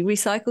like we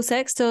recycle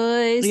sex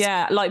toys.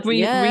 Yeah, like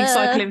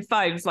recycling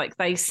phones. Like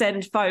they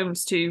send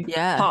phones to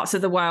parts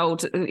of the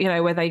world,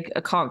 where they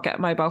can't get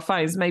mobile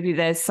phones. Maybe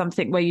there's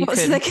something where you can...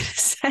 So they're going to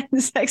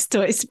send sex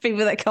toys to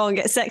people that can't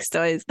get sex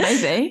toys.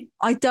 Maybe.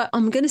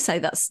 I'm going to say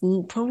that's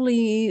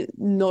probably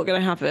not going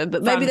to happen.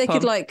 But maybe they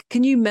could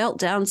can you melt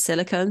down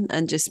silicone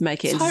and just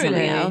make it into something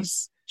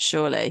else?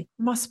 Surely.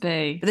 Must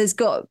be. But there's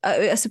got,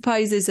 I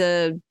suppose there's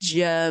a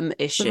germ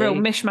issue. It's a real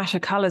mishmash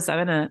of colours though,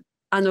 isn't it?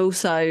 And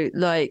also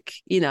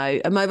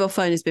a mobile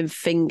phone has been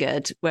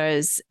fingered,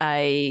 whereas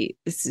a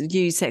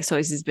used sex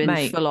toys has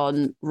been full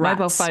on wrapped.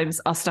 Mobile phones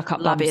are stuck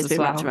up bums as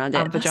well. Wrapped around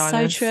it. That's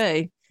so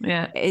true.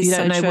 Yeah, It is you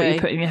don't know true. what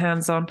you're putting your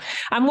hands on.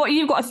 And what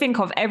you've got to think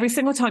of every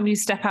single time you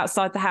step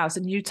outside the house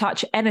and you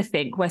touch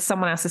anything where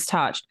someone else has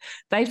touched,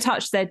 they've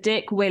touched their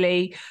dick,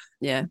 willy,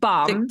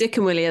 bum. Dick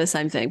and willy are the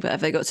same thing, but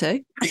have they got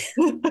two?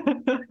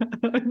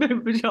 No,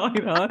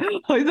 vagina.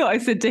 I thought I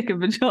said dick and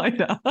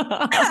vagina.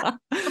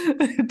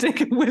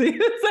 Dick and willy are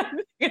the same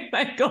thing if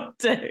they got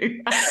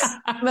two.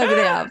 Maybe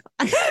they have.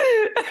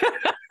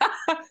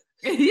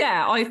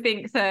 Yeah, I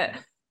think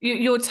that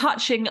you're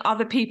touching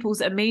other people's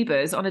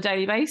amoebas on a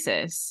daily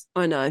basis.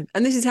 I know.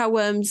 And this is how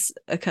worms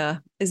occur,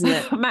 isn't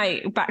it?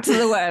 Mate, back to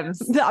the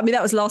worms. I mean,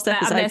 that was last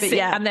episode, and but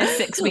yeah. And their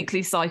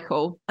 6-weekly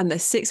cycle. And their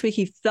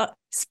 6-weeky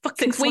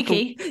fucking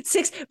 6-weeky.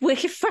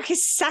 6-weeky fucking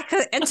sack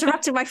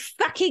interrupting my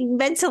fucking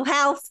mental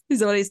health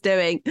is what he's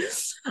doing.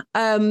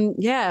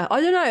 Yeah,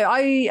 I don't know.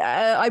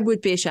 I would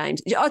be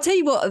ashamed. I'll tell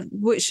you what,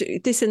 which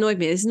this annoyed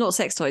me. This is not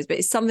sex toys, but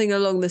it's something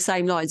along the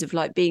same lines of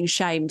like being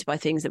shamed by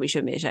things that we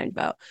shouldn't be ashamed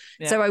about.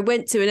 Yeah. So I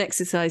went to an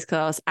exercise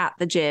class at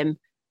the gym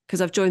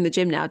because I've joined the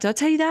gym now. Did I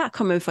tell you that? I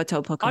can't remember if I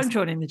told podcast. I'm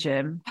joining the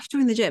gym. I've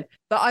joined the gym.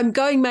 But I'm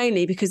going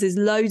mainly because there's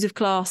loads of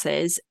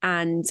classes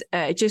and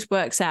it just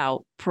works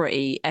out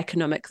pretty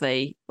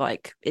economically.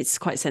 Like, it's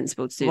quite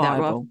sensible to do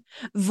Viable.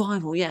 that.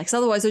 Viable, yeah. Because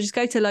otherwise I'll just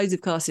go to loads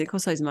of classes. It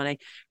costs loads of money.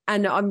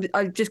 And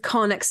I just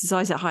can't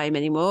exercise at home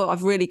anymore.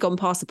 I've really gone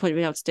past the point of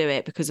being able to do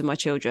it because of my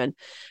children.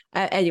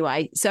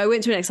 Anyway, so I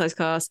went to an exercise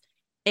class.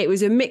 It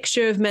was a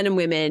mixture of men and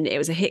women. It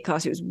was a HIIT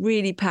class. It was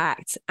really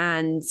packed.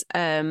 And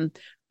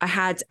I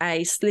had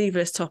a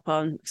sleeveless top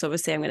on. So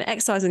obviously I'm going to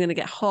exercise. I'm going to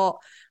get hot.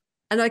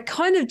 And I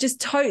kind of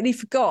just totally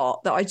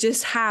forgot that I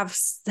just have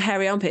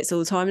hairy armpits all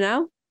the time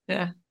now.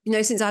 Yeah. You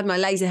know, since I had my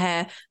laser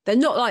hair, they're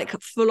not like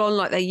full on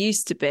like they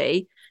used to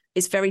be.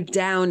 It's very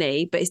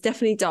downy, but it's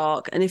definitely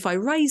dark. And if I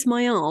raise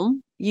my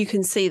arm, you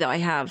can see that I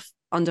have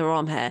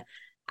underarm hair.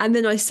 And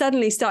then I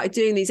suddenly started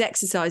doing these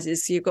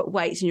exercises. So you've got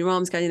weights and your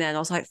arms going in there. And I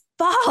was like,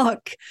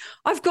 fuck,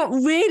 I've got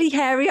really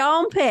hairy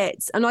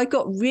armpits. And I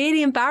got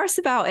really embarrassed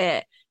about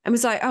it and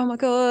was like, oh my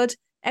God,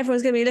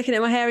 everyone's going to be looking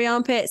at my hairy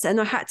armpits.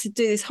 And I had to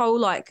do this whole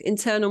like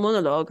internal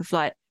monologue of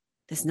like,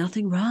 there's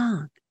nothing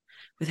wrong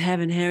with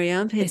having hairy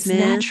armpits, it's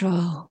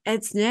natural.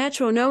 It's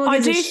natural. No one I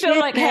gives a do shit, feel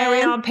like man.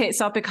 hairy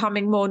armpits are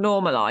becoming more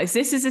normalised.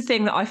 This is the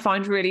thing that I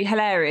find really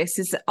hilarious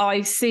is that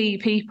I see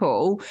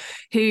people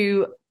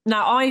who...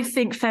 Now, I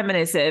think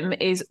feminism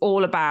is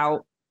all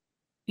about,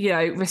 you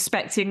know,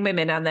 respecting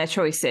women and their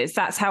choices.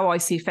 That's how I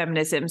see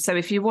feminism. So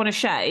if you want to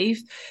shave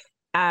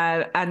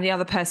and the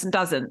other person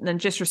doesn't, then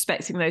just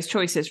respecting those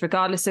choices,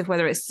 regardless of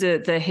whether it's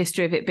the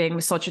history of it being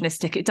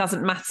misogynistic, it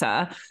doesn't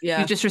matter. Yeah.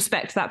 You just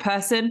respect that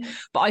person.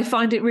 But I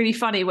find it really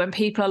funny when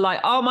people are like,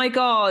 oh my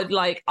God,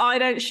 like I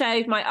don't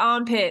shave my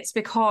armpits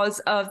because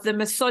of the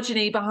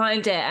misogyny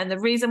behind it and the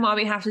reason why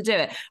we have to do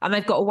it. And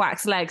they've got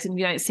wax legs and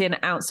you don't see an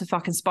ounce of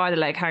fucking spider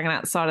leg hanging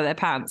out the side of their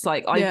pants.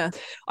 Like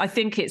I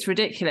think it's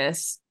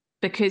ridiculous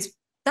because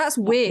that's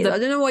weird. I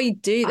don't know why you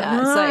do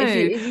that. So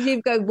if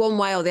you go one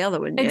way or the other,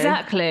 wouldn't you?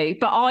 Exactly.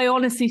 But I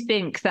honestly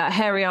think that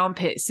hairy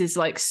armpits is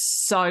like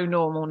so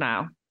normal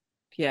now.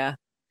 Yeah.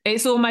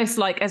 It's almost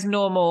like as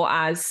normal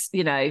as,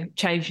 you know,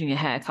 changing your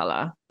hair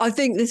colour. I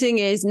think the thing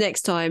is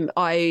next time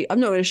I'm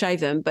not going to shave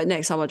them, but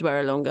next time I'd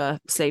wear a longer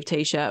sleeve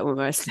t-shirt or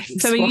wear a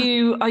sleeve. So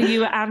are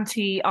you an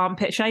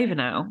anti-armpit shaver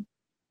now?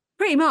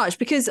 Pretty much,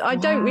 because I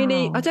don't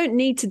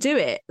need to do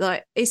it.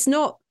 Like it's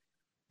not,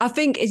 I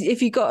think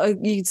if you got I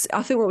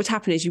think what would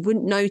happen is you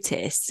wouldn't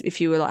notice if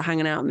you were like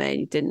hanging out with me and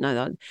you didn't know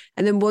that.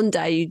 And then one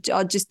day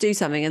I'd just do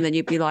something and then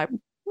you'd be like,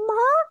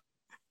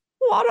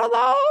 what are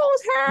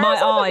those hairs?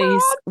 My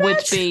eyes would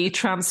be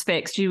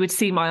transfixed. You would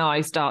see my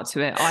eyes dart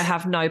to it. I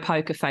have no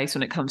poker face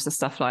when it comes to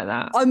stuff like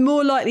that. I'm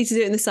more likely to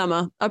do it in the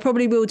summer. I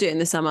probably will do it in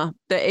the summer.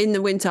 But in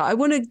the winter, I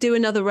want to do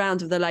another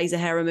round of the laser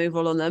hair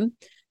removal on them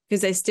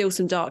because there's still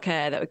some dark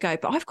hair that would go.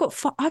 But I've got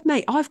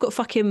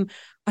fucking,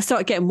 I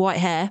started getting white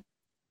hair.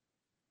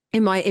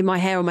 In my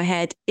hair on my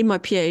head, in my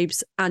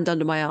pubes, and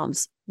under my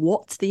arms.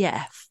 What the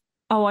F?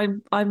 Oh,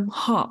 I'm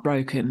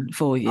heartbroken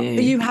for you.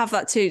 You have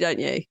that too, don't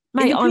you?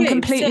 Mate, I'm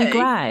completely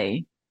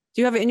grey.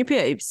 Do you have it in your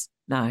pubes?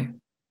 No.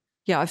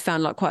 Yeah, I've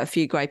found like quite a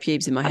few grey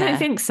pubes in my hair. I don't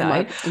think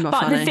so.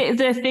 But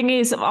the thing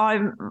is,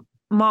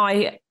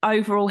 my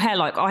overall hair,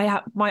 like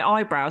my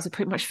eyebrows are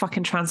pretty much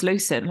fucking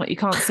translucent. Like you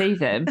can't see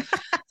them.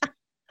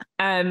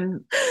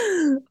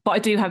 But I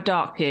do have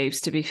dark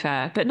pubes, to be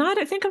fair. But no, I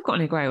don't think I've got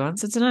any grey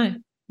ones. I don't know.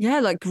 Yeah,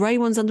 like grey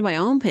ones under my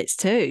armpits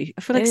too.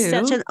 I feel like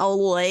such an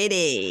old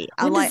lady.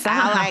 When does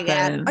that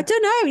happen? I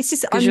don't know. It's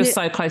just because you're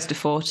so close to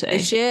 40.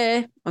 This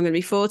year, I'm going to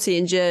be 40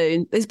 in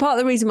June. It's part of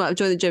the reason why I've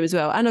joined the gym as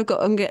well. And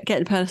I'm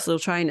getting a personal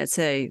trainer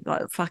too.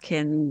 Like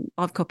fucking,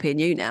 I'm copying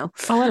you now.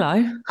 Oh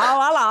hello.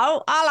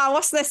 Hello.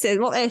 What's this?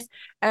 What this?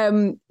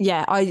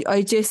 Yeah.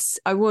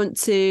 I want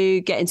to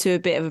get into a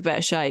bit of a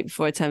better shape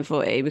before I turn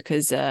 40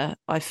 because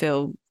I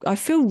feel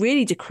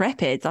really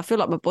decrepit. I feel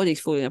like my body's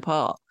falling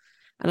apart.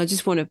 And I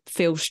just want to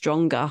feel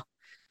stronger.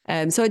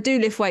 So I do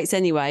lift weights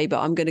anyway,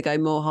 but I'm going to go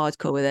more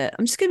hardcore with it.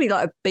 I'm just going to be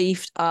like a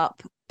beefed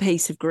up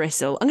piece of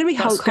gristle. I'm going to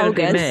be Hulk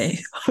Hogan.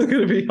 I'm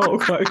going to be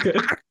Hulk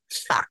Hogan.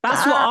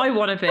 That's what I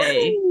want to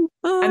be.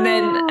 And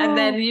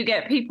then you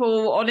get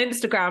people on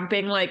Instagram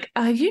being like,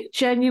 are you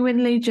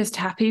genuinely just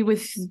happy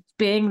with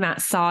being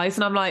that size?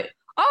 And I'm like,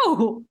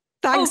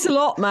 thanks a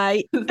lot,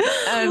 mate.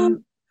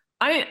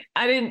 I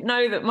didn't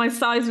know that my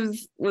size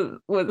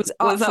was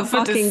up for up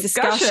fucking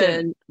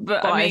discussion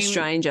but by a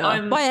stranger,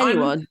 by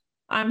anyone.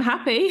 I'm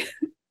happy.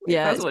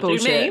 Yeah, that's what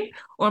bullshit. Do you mean?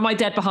 Or am I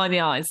dead behind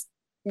the eyes?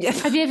 Yeah.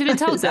 Have you ever been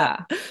told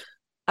that?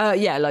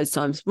 Yeah, loads of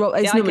times. Rob,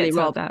 it's normally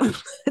Rob. That.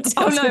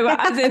 No,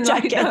 as in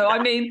like, no,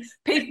 I mean,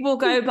 people will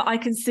go, but I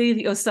can see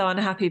that you're so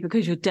unhappy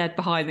because you're dead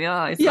behind the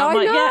eyes. Yeah, I'm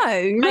I know.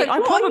 Yeah, mate, I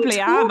probably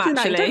am,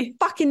 actually. You don't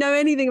fucking know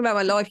anything about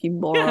my life, you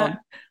moron. Yeah.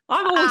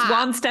 I'm always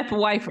one step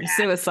away from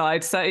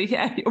suicide, so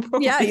yeah, you're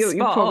probably you're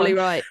probably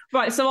right.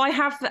 Right, so I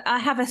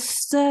have a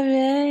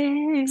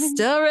story.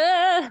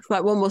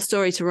 Right, one more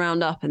story to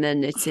round up, and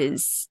then it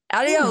is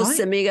adios,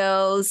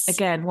 amigos.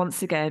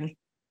 Once again,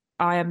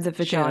 I am the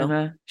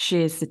vagina.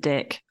 She is the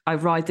dick. I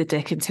ride the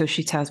dick until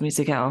she tells me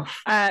to get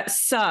off.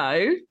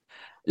 So,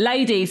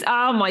 ladies,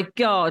 oh my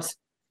God.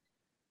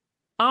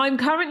 I'm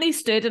currently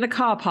stood in a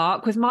car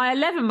park with my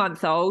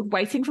 11-month-old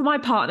waiting for my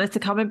partner to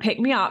come and pick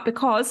me up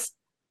because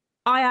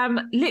I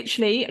am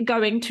literally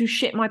going to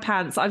shit my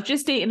pants. I've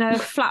just eaten a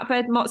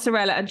flatbread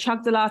mozzarella and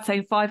chugged the latte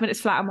in 5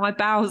 minutes flat, and my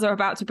bowels are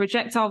about to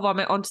projectile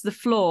vomit onto the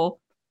floor.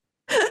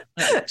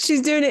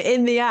 She's doing it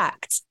in the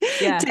act.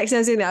 Yeah. Text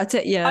us in there. I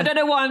don't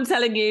know what I'm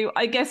telling you.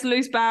 I guess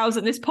loose bowels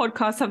and this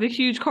podcast have a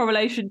huge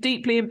correlation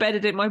deeply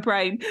embedded in my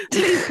brain.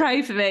 Please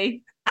pray for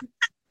me.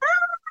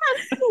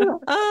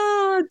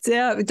 Oh,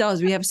 dear. It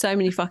does. We have so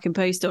many fucking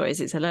poo stories.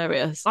 It's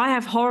hilarious. I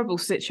have horrible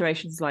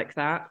situations like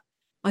that.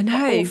 I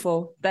know.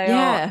 Awful. They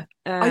are.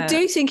 I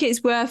do think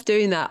it's worth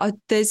doing that.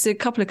 There's a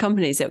couple of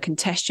companies that can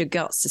test your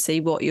guts to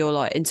see what you're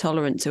like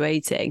intolerant to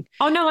eating.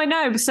 Oh, no, I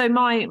know. So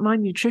my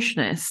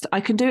nutritionist,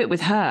 I can do it with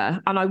her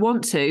and I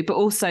want to, but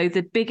also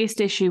the biggest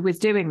issue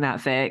with doing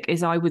that, Vic,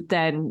 is I would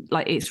then,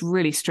 like, it's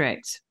really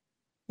strict.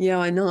 Yeah,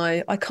 I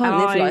know. I can't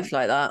live life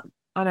like that.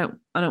 I don't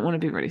want to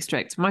be really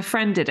strict. My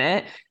friend did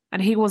it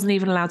and he wasn't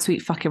even allowed to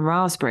eat fucking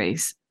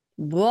raspberries.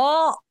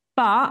 What?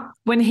 But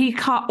when he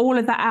cut all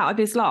of that out of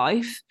his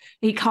life,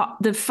 he cut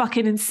the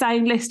fucking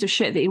insane list of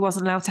shit that he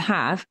wasn't allowed to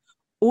have.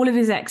 All of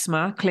his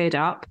eczema cleared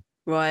up.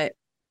 Right.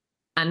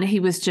 And he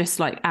was just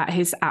like at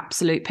his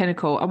absolute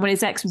pinnacle. And when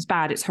his eczema's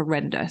bad, it's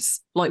horrendous.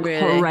 Like really?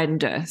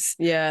 Horrendous.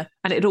 Yeah.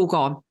 And it had all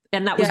gone.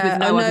 And that was with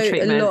no other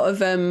treatment. A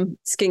lot of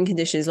skin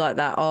conditions like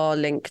that are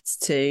linked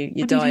to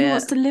your diet. Who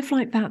wants to live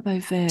like that though,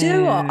 Viv? Do you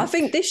know what? I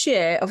think this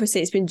year, obviously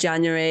it's been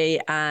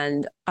January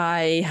and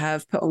I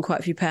have put on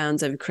quite a few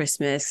pounds over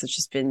Christmas. I've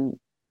just been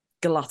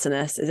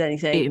gluttonous as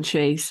anything.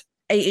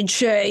 Eating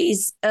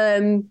cheese.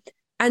 And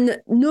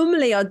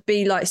normally I'd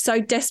be like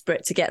so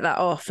desperate to get that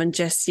off and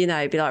just, be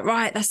like,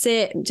 right, that's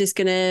it. I'm just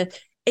going to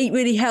eat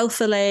really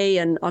healthily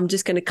and I'm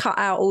just going to cut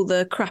out all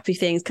the crappy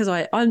things because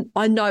I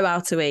know how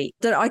to eat.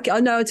 I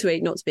know how to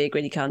eat, not to be a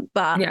greedy cunt,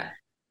 but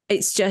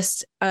it's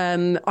just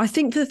I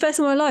think for the first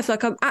time in my life,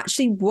 like I'm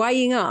actually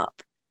weighing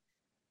up,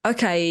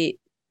 okay,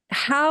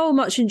 how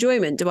much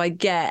enjoyment do I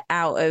get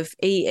out of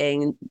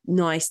eating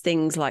nice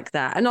things like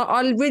that? And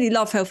I really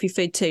love healthy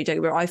food too. Don't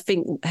get me wrong, I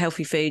think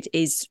healthy food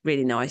is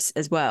really nice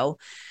as well,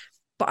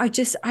 but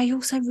I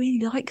also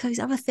really like those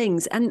other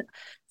things. And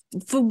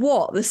for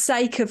what? The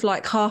sake of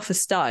like half a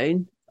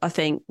stone, I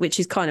think, which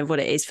is kind of what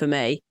it is for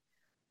me.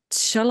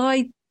 Shall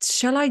I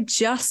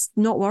just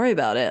not worry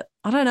about it?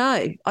 I don't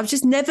know. I've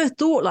just never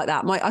thought like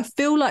that. I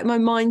feel like my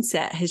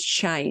mindset has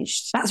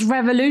changed. That's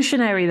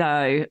revolutionary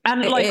though.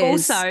 And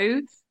also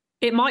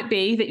it might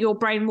be that your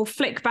brain will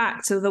flick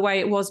back to the way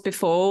it was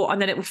before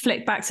and then it will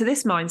flick back to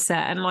this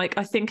mindset. And like,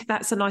 I think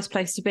that's a nice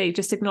place to be.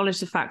 Just acknowledge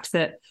the fact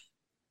that,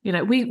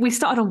 we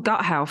started on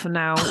gut health and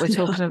now we're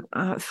talking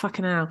about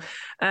fucking hell.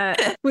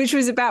 Which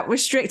was about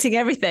restricting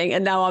everything.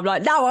 And now I'm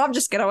like, no, I'm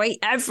just going to eat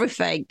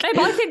everything. No,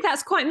 but I think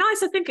that's quite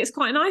nice. I think it's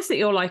quite nice that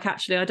you're like,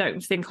 actually, I don't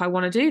think I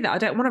want to do that. I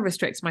don't want to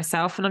restrict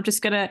myself. And I'm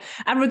just going to,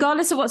 and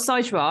regardless of what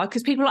size you are,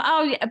 because people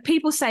are,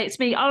 people say it to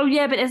me, oh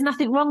yeah, but there's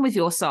nothing wrong with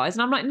your size.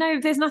 And I'm like, no,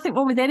 there's nothing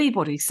wrong with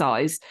anybody's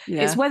size.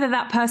 Yeah. It's whether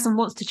that person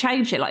wants to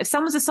change it. Like if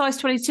someone's a size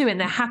 22 and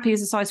they're happy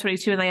as a size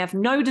 22 and they have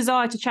no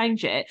desire to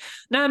change it,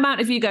 no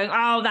amount of you going,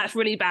 oh, that's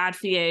really bad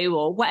for you,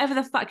 or whatever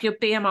the fuck your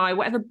BMI,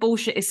 whatever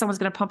bullshit is someone's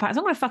going to pump out, it's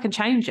not going to fucking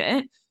change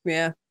it.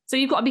 Yeah. So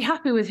you've got to be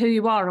happy with who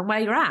you are and where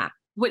you're at,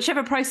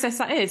 whichever process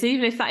that is,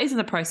 even if that isn't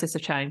the process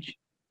of change.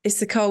 It's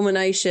the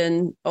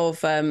culmination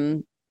of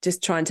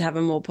just trying to have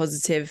a more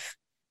positive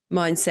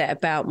mindset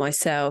about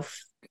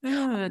myself.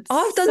 Good.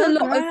 I've done a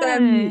lot of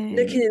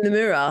looking in the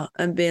mirror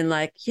and being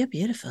like, you're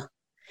beautiful.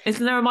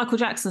 Isn't there a Michael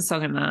Jackson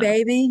song in that?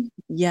 Baby,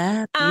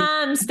 yeah.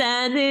 I'm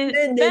standing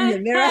in the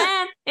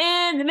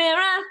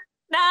mirror.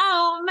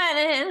 No man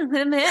in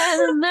the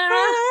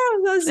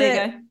mirror. That's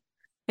there you go.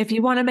 If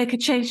you want to make a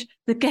change,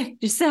 look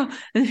at yourself.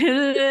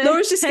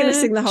 Laura's just going to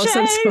sing the whole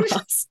song to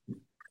us.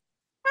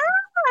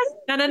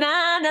 Na, na,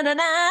 na, na, na,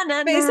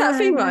 na, but it's that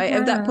thing, right,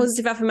 of that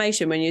positive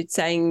affirmation when you're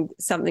saying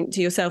something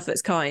to yourself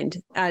that's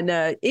kind.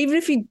 And even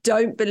if you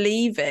don't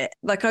believe it,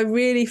 like I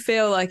really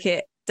feel like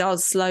it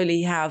does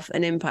slowly have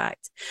an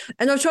impact.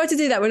 And I've tried to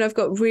do that when I've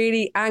got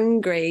really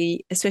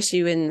angry,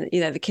 especially when,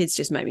 the kids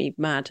just make me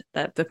mad.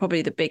 They're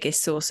probably the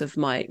biggest source of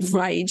my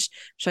rage,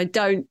 which I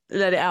don't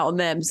let it out on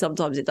them.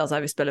 Sometimes it does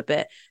overspill a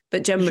bit,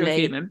 but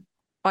generally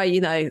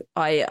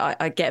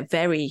I get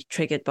very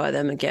triggered by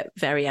them and get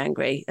very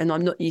angry, and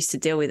I'm not used to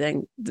deal with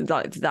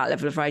like that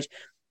level of rage.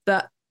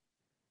 But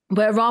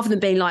where rather than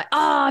being like,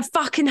 I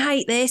fucking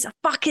hate this,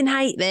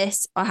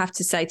 I have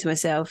to say to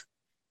myself,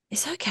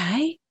 it's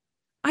okay.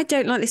 I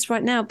don't like this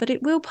right now, but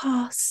it will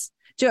pass.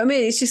 Do you know what I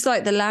mean? It's just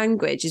like the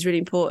language is really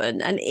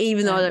important. And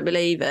even though I don't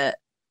believe it,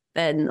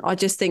 then I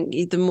just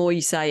think the more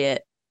you say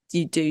it,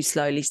 you do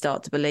slowly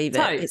start to believe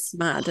it. It's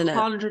mad, isn't it?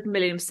 100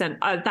 million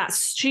 %. That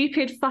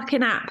stupid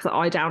fucking app that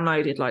I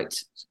downloaded like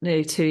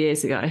nearly 2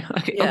 years ago.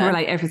 I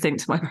relate everything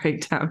to my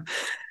breakdown.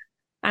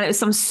 And it was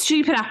some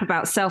stupid app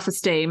about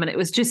self-esteem, and it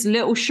was just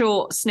little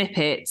short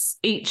snippets.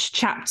 Each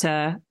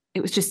chapter,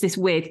 it was just this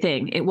weird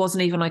thing. It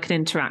wasn't even like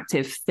an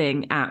interactive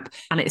app,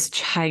 and it's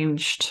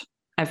changed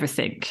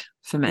everything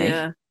for me.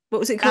 Yeah. What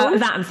was it called?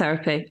 That and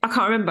therapy. I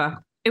can't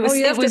remember. It was.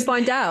 You have to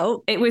find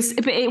out. It was,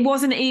 but it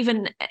wasn't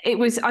even. It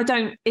was.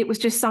 It was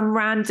just some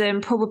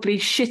random, probably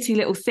shitty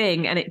little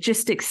thing, and it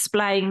just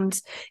explained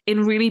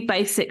in really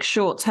basic,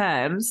 short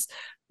terms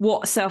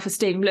what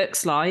self-esteem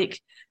looks like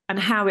and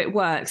how it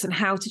works and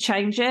how to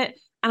change it.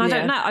 And I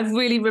don't know. I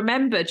really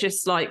remember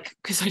just like,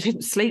 because I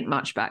didn't sleep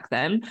much back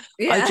then.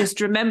 Yeah. I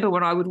just remember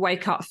when I would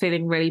wake up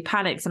feeling really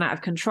panicked and out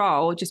of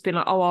control, just being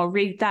like, I'll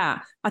read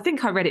that. I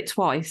think I read it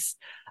twice.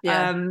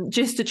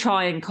 Just to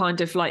try and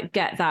kind of like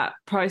get that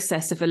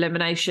process of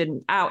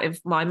elimination out of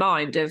my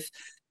mind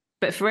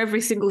but for every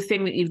single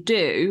thing that you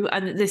do,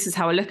 and this is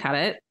how I look at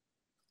it,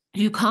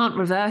 you can't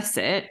reverse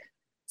it.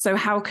 So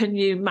how can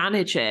you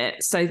manage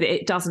it so that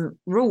it doesn't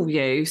rule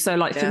you? So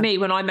like for me,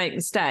 when I make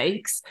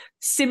mistakes,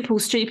 simple,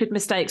 stupid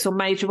mistakes or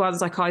major ones,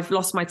 like I've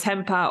lost my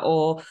temper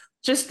or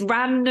just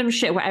random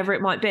shit, whatever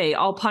it might be,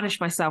 I'll punish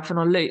myself and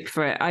I'll loop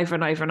for it over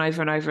and over and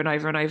over and over and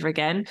over and over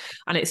again.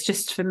 And it's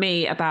just for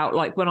me about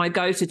like when I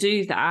go to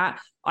do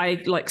that,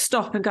 I like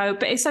stop and go,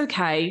 but it's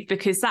okay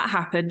because that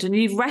happened and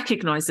you've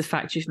recognized the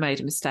fact you've made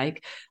a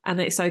mistake and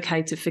it's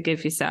okay to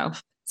forgive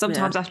yourself.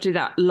 Sometimes I have to do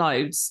that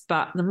loads,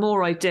 but the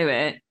more I do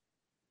it,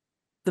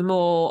 the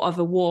more of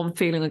a warm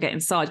feeling I get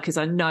inside because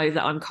I know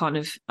that I'm kind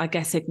of, I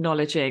guess,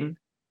 acknowledging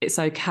it's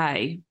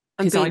okay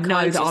because I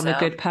know that I'm a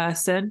good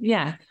person.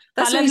 Yeah.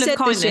 That's what you said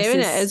this year, isn't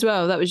it, as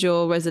well? That was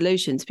your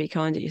resolution, to be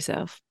kind to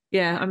yourself.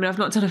 Yeah, I mean, I've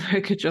not done a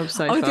very good job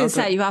so far. I was going to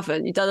say you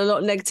haven't. You've done a lot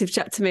of negative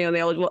chat to me on the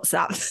old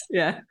WhatsApp.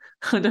 Yeah,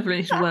 I definitely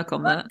need to work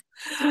on that.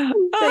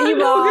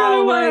 You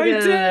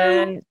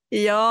are.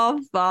 You're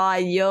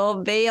fine.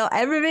 You'll be.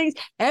 Everything's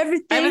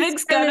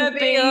gonna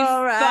be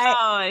all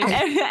right.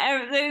 Fine.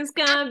 Everything's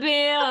gonna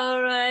be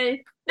all right.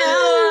 No.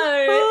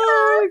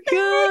 Oh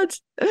God.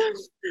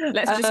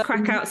 Let's just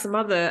crack out some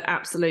other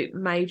absolute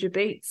major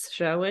beats,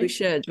 shall we? We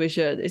should.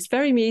 It's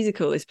very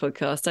musical, this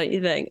podcast, don't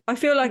you think? I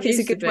feel like it's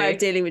a good way of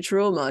dealing with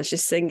trauma. It's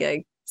just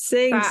singing.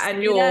 Sing that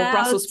and your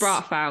Brussels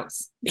sprout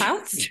farts.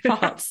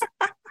 Farts?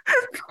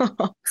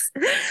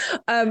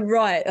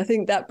 Right. I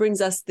think that brings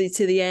us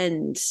to the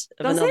end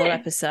of another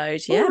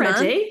episode. Yeah,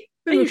 already?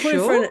 Man. We're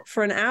recording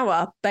for an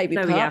hour, baby.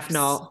 No, pups. we have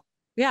not.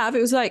 Yeah, it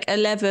was like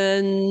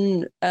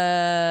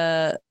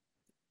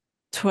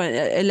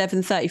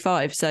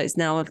 11:35, so it's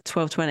now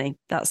 12:20.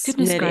 That's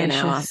nearly an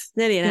hour.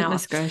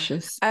 Goodness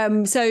gracious.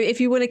 So if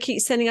you want to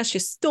keep sending us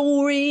your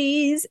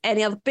stories,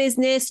 any other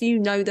business, you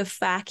know the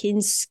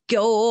fucking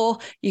score.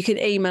 You can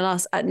email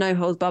us at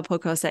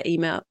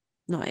noholdsbarredpodcast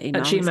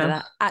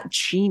at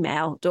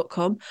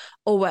gmail.com.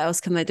 Or what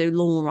else can they do,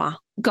 Laura?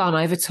 Go on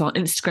over to our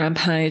Instagram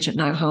page at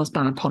No Holds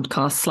Barred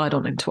Podcast. Slide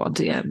on into our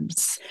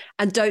DMs.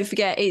 And don't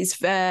forget, it's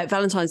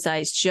Valentine's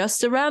Day. It's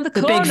just around the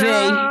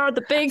corner.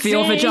 The big V. For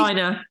your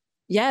vagina.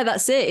 Yeah,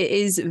 that's it. It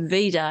is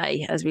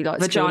V-Day, as we like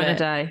to call it. Vagina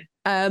Day.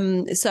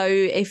 So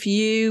if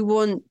you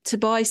want to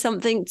buy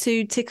something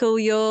to tickle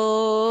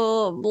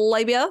your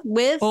labia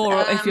with,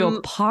 or if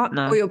your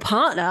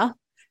partner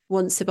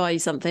wants to buy you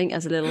something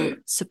as a little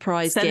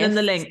surprise gift, send them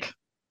the link.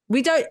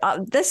 We don't.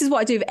 This is what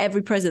I do with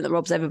every present that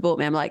Rob's ever bought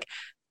me. I'm like,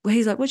 well,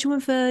 he's like, what do you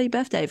want for your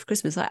birthday, for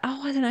Christmas? Like,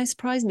 oh, I don't know,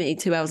 surprise me.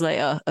 2 hours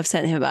later, I've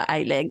sent him about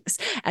 8 links.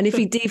 And if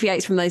he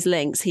deviates from those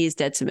links, he is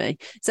dead to me.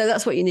 So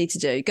that's what you need to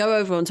do. Go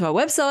over onto our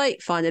website,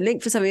 find a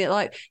link for something that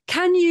like,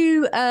 can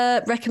you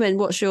recommend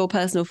what's your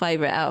personal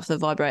favourite out of the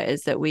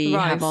vibrators that we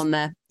have on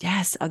there?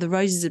 Yes, the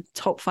Rose is a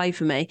top fave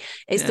for me.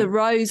 It's the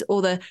Rose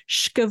or the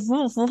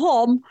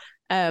Schkavom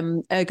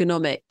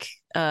ergonomic,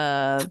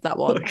 that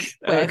one.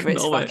 Whatever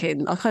it's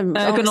fucking.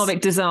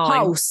 Ergonomic design.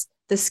 Pulse.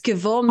 The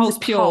Skavon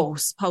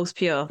Pulse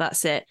Pure.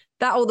 That's it.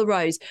 That or the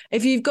Rose.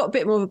 If you've got a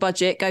bit more of a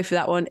budget, go for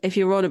that one. If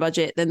you're on a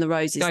budget, then the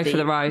Rose is for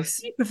the Rose.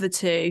 Cheaper of the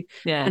two.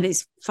 Yeah. And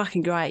it's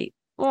fucking great.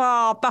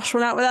 Oh, bash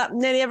one out with that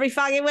nearly every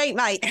fucking week,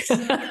 mate.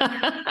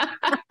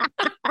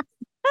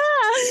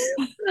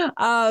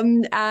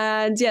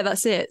 And yeah,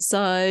 that's it.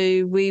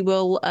 So we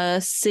will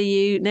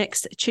see you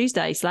next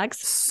Tuesday, slags.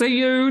 See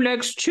you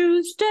next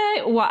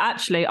Tuesday. Well,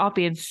 actually, I'll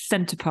be in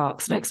Centre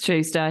Parks next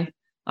Tuesday.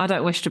 I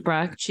don't wish to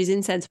brag. She's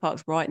in Centre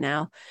Parks right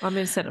now. I'm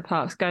in Centre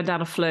Parks, going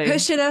down a flume.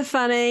 Pushing her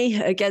fanny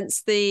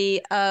against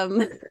the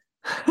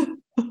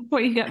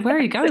where are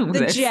you going with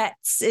this? The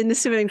jets in the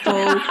swimming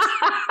pool,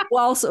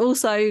 whilst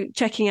also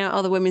checking out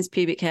other women's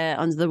pubic hair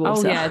under the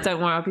water. Oh yeah,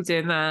 don't worry, I'll be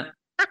doing that.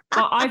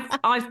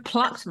 I've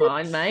plucked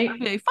mine, mate.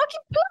 You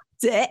fucking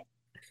plucked it.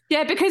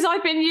 Yeah, because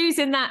I've been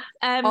using that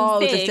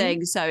the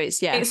thing. So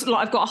it's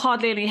like I've got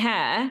hardly any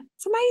hair.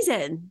 It's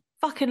amazing.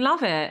 Fucking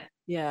love it.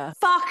 Yeah.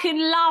 Fucking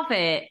love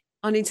it.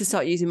 I need to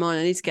start using mine.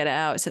 I need to get it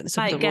out. It's at the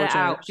top of the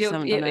wardrobe.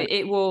 Get it out.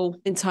 It will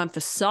in time for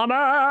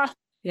summer.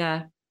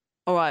 Yeah.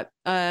 All right.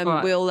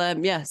 We'll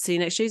see you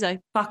next Tuesday.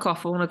 Fuck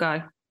off. I want to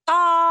go.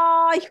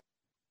 Bye.